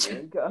hourly was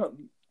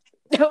income.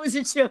 That was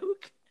a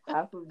joke.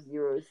 Half of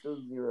zero is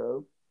still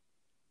zero.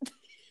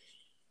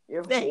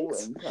 Your whole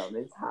income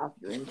is half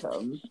your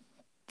income.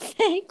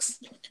 Thanks.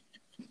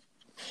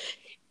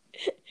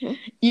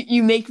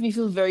 You make me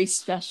feel very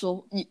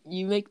special.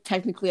 You make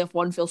technically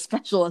F1 feel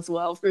special as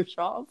well, for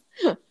sure.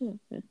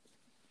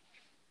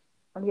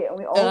 Okay, and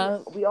we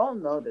all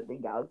know that the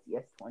Galaxy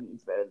S20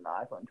 is better than the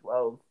iPhone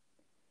 12.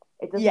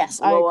 It doesn't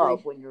blow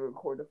up when you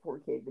record a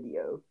 4K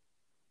video.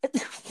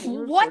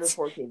 What? Record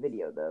a 4K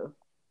video though.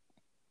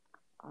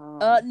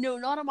 No,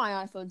 not on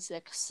my iPhone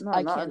 6. No,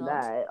 not on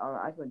that.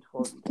 On iPhone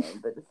 12 you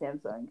can, but the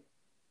Samsung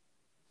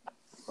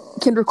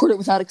can record it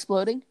without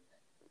exploding.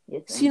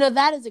 Yes. So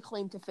that is a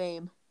claim to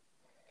fame.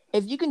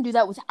 If you can do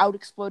that without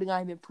exploding,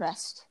 I'm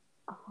impressed.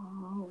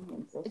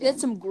 That's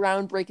some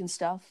groundbreaking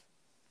stuff.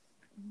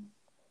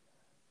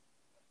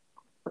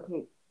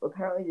 Okay,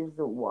 apparently there's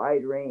a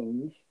wide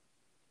range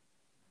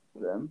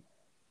of them.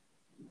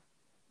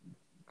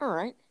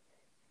 Alright.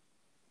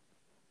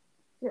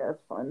 Yeah,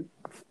 that's fun.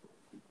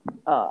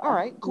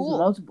 Alright, cool. There's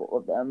multiple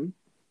of them.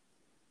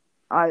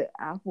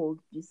 Apple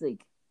just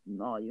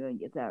no, you didn't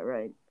get that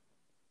right.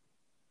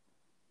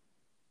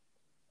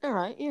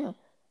 Alright, yeah.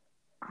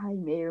 I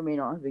may or may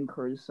not have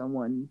encouraged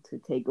someone to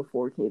take a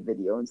 4K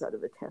video inside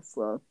of a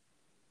Tesla.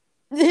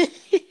 It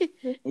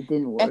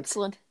didn't work.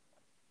 Excellent.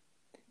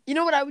 You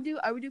know what I would do?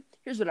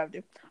 Here's what I would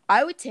do.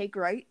 I would take,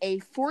 a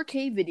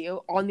 4K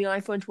video on the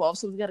iPhone 12,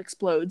 something that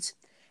explodes,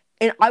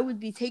 and I would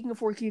be taking a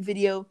 4K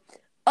video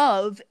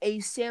of a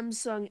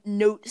Samsung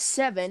Note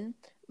 7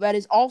 that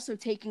is also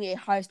taking a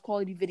highest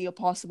quality video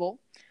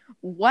possible,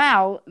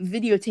 while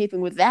videotaping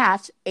with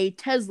that a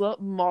Tesla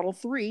Model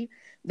 3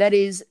 that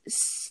is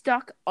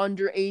stuck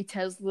under a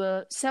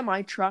Tesla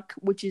semi-truck,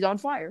 which is on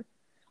fire.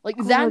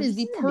 That is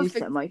the perfect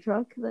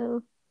semi-truck,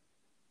 though.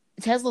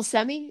 Tesla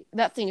Semi?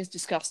 That thing is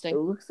disgusting. It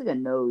looks like a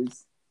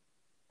nose.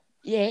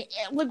 Yeah,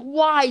 like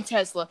why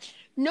Tesla?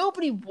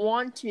 Nobody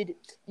wanted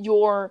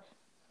your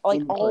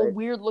like Input. all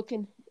weird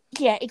looking.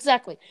 Yeah,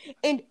 exactly.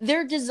 And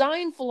their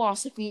design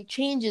philosophy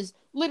changes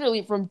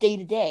literally from day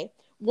to day.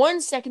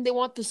 One second they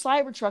want the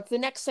Cybertruck, the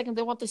next second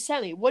they want the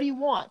Semi. What do you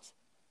want?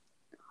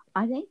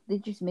 I think they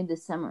just made the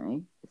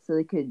Semi so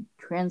they could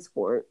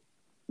transport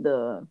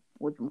the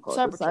the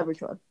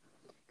Cybertruck.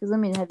 Because I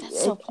mean,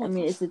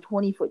 it's a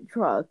 20-foot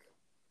truck.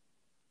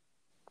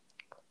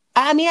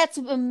 I mean, that's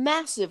a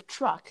massive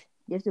truck.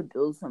 You have to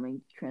build something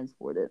to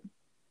transport it.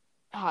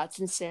 It's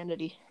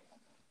insanity.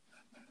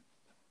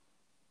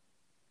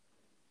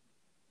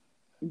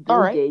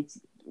 Bill Gates,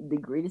 the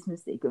greatest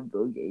mistake of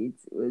Bill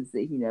Gates was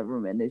that he never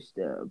managed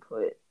to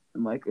put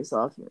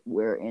Microsoft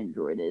where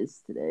Android is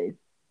today.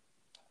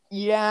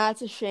 Yeah,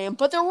 it's a shame.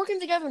 But they're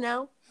working together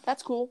now.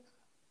 That's cool.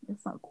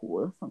 That's not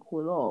cool. That's not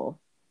cool at all.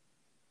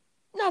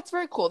 No, it's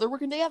very cool. They're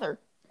working together.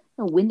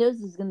 No,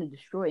 Windows is going to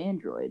destroy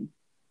Android.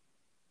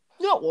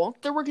 No, it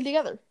won't. They're working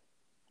together.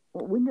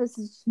 Well, Windows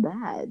is just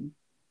bad.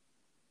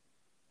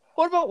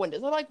 What about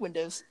Windows? I like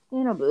Windows.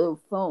 You know, but their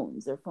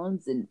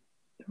phones didn't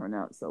turn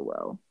out so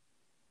well.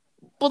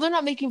 Well, they're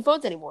not making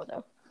phones anymore,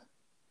 though.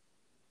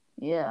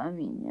 Yeah, I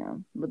mean, yeah.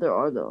 But there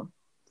are, though.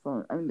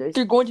 Phones. I mean,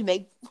 they're going to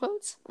make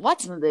phones?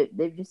 What? No,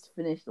 they've just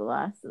finished the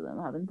last of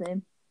them, haven't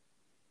they?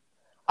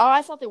 Oh,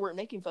 I thought they weren't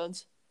making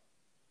phones.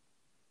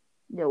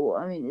 Yeah, well,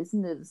 I mean,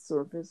 isn't it a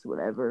Surface,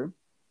 whatever?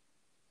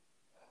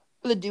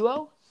 The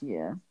Duo?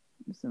 Yeah.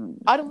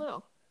 I don't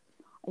know.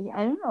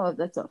 I don't know if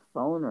that's a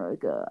phone or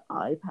like a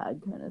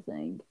iPad kind of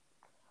thing.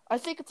 I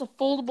think it's a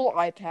foldable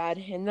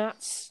iPad, and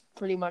that's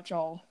pretty much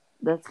all.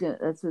 That's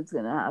what's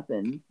gonna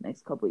happen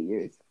next couple of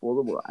years.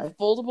 Foldable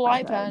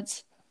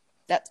iPads.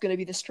 That's gonna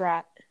be the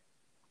strat.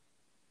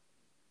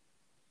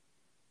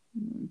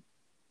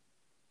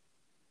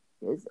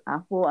 Is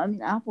Apple? I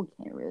mean, Apple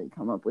can't really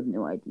come up with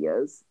new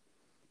ideas.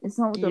 It's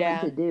not what they're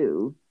meant to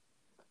do.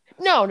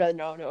 No.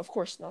 Of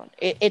course not.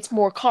 It's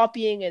more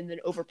copying and then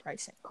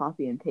overpricing.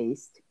 Copy and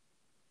paste.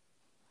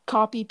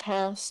 Copy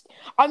paste.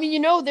 I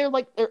mean, their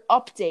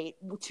update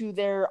to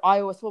their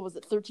iOS, what was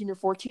it, 13 or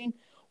 14,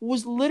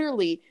 was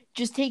literally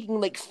just taking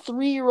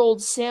 3-year-old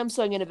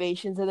Samsung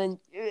innovations and then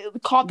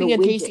copying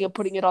and pasting and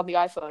putting it on the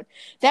iPhone.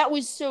 That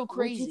was so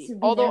crazy.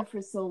 Although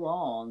for so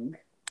long.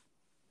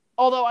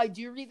 Although I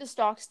do read the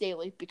stocks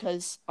daily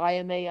because I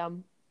am a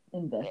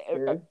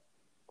investor.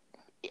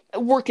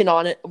 Working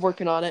on it.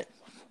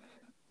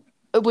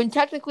 When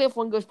technically, if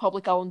one goes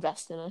public, I'll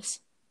invest in us.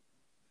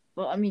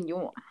 Well, I mean, you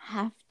won't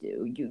have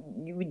to.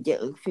 You would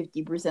get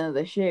 50% of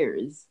the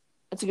shares.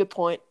 That's a good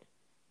point.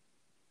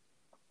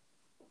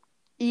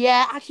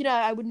 Yeah, actually, no,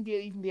 I wouldn't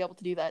even be able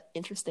to do that.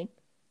 Interesting.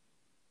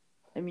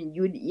 I mean,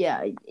 you would.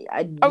 Yeah,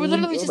 I would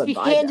literally just be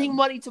handing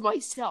money to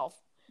myself.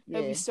 Yeah.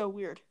 That'd be so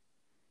weird.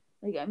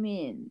 I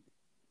mean,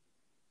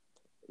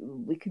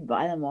 we could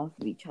buy them off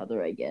of each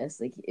other, I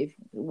guess. If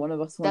one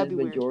of us wanted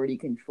majority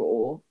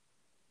control.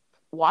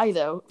 Why,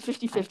 though?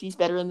 50-50 is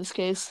better in this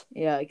case.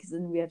 Yeah, because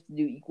then we have to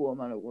do equal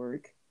amount of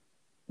work.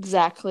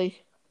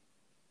 Exactly.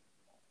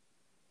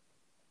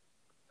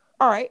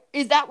 All right.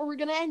 Is that where we're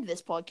going to end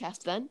this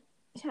podcast, then?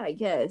 Yeah, I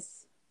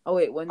guess. Oh,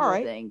 wait, one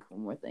more thing.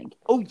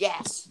 Oh,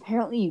 yes.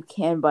 Apparently you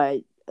can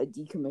buy a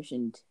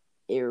decommissioned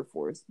Air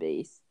Force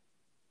base.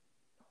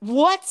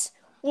 What?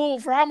 Well,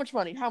 for how much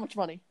money? I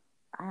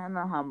don't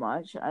know how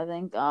much. I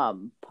think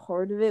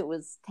part of it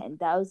was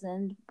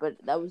 $10,000, but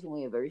that was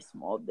only a very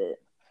small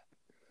bit.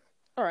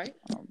 All right.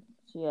 So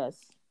yes,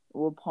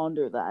 we'll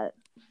ponder that.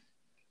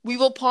 We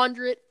will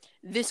ponder it.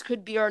 This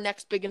could be our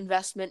next big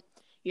investment.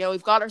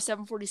 We've got our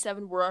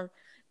 747. We're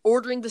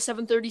ordering the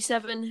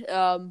 737.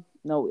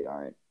 No, we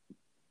aren't.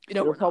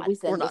 We'll probably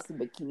send us a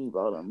Bikini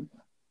Bottom.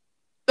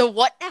 The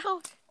what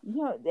now?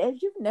 Have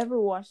you never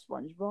watched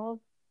SpongeBob?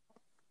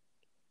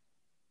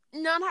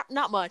 No,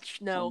 not much.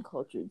 No.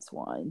 Uncultured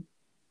swine.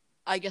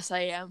 I guess I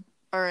am.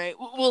 All right,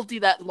 we'll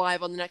do that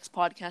live on the next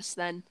podcast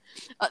then.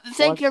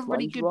 Thank you,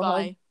 everybody. SpongeBob?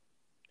 Goodbye.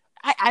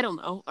 I don't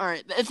know. All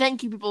right.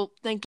 Thank you, people.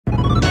 Thank you.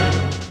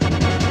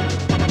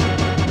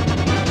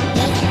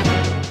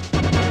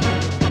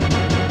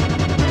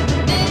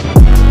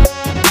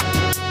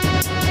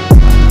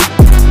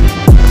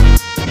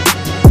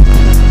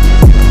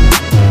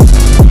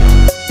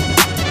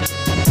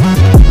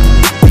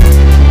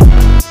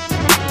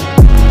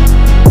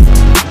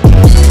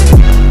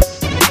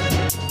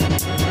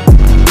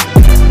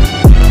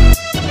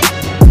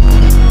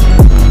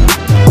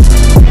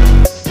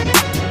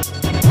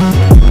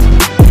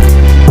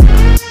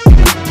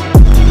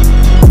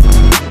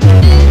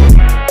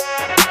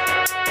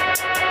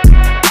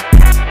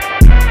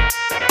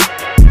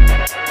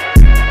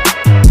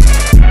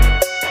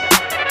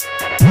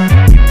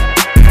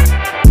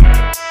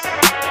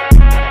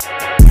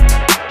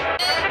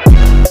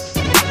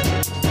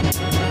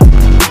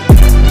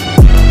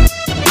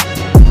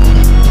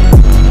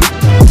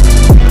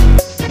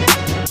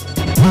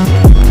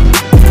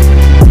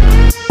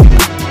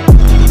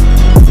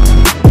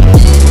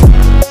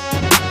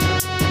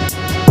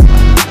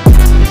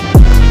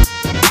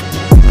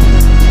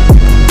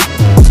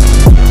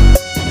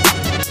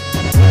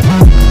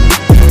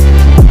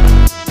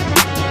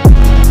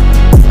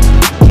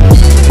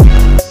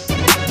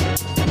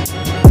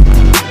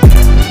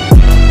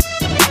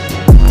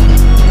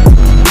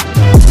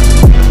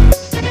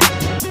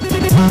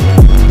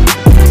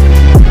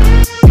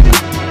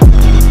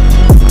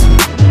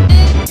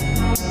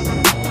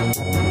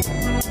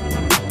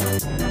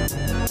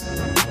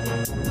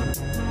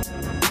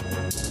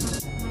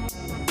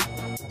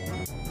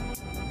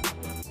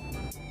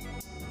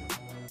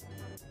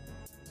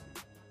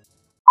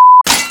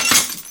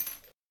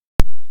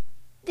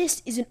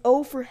 This is an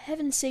Oh For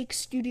Heaven's Sake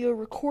studio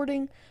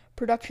recording.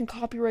 Production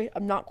copyright,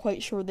 I'm not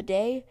quite sure the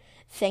day.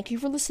 Thank you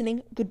for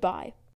listening. Goodbye.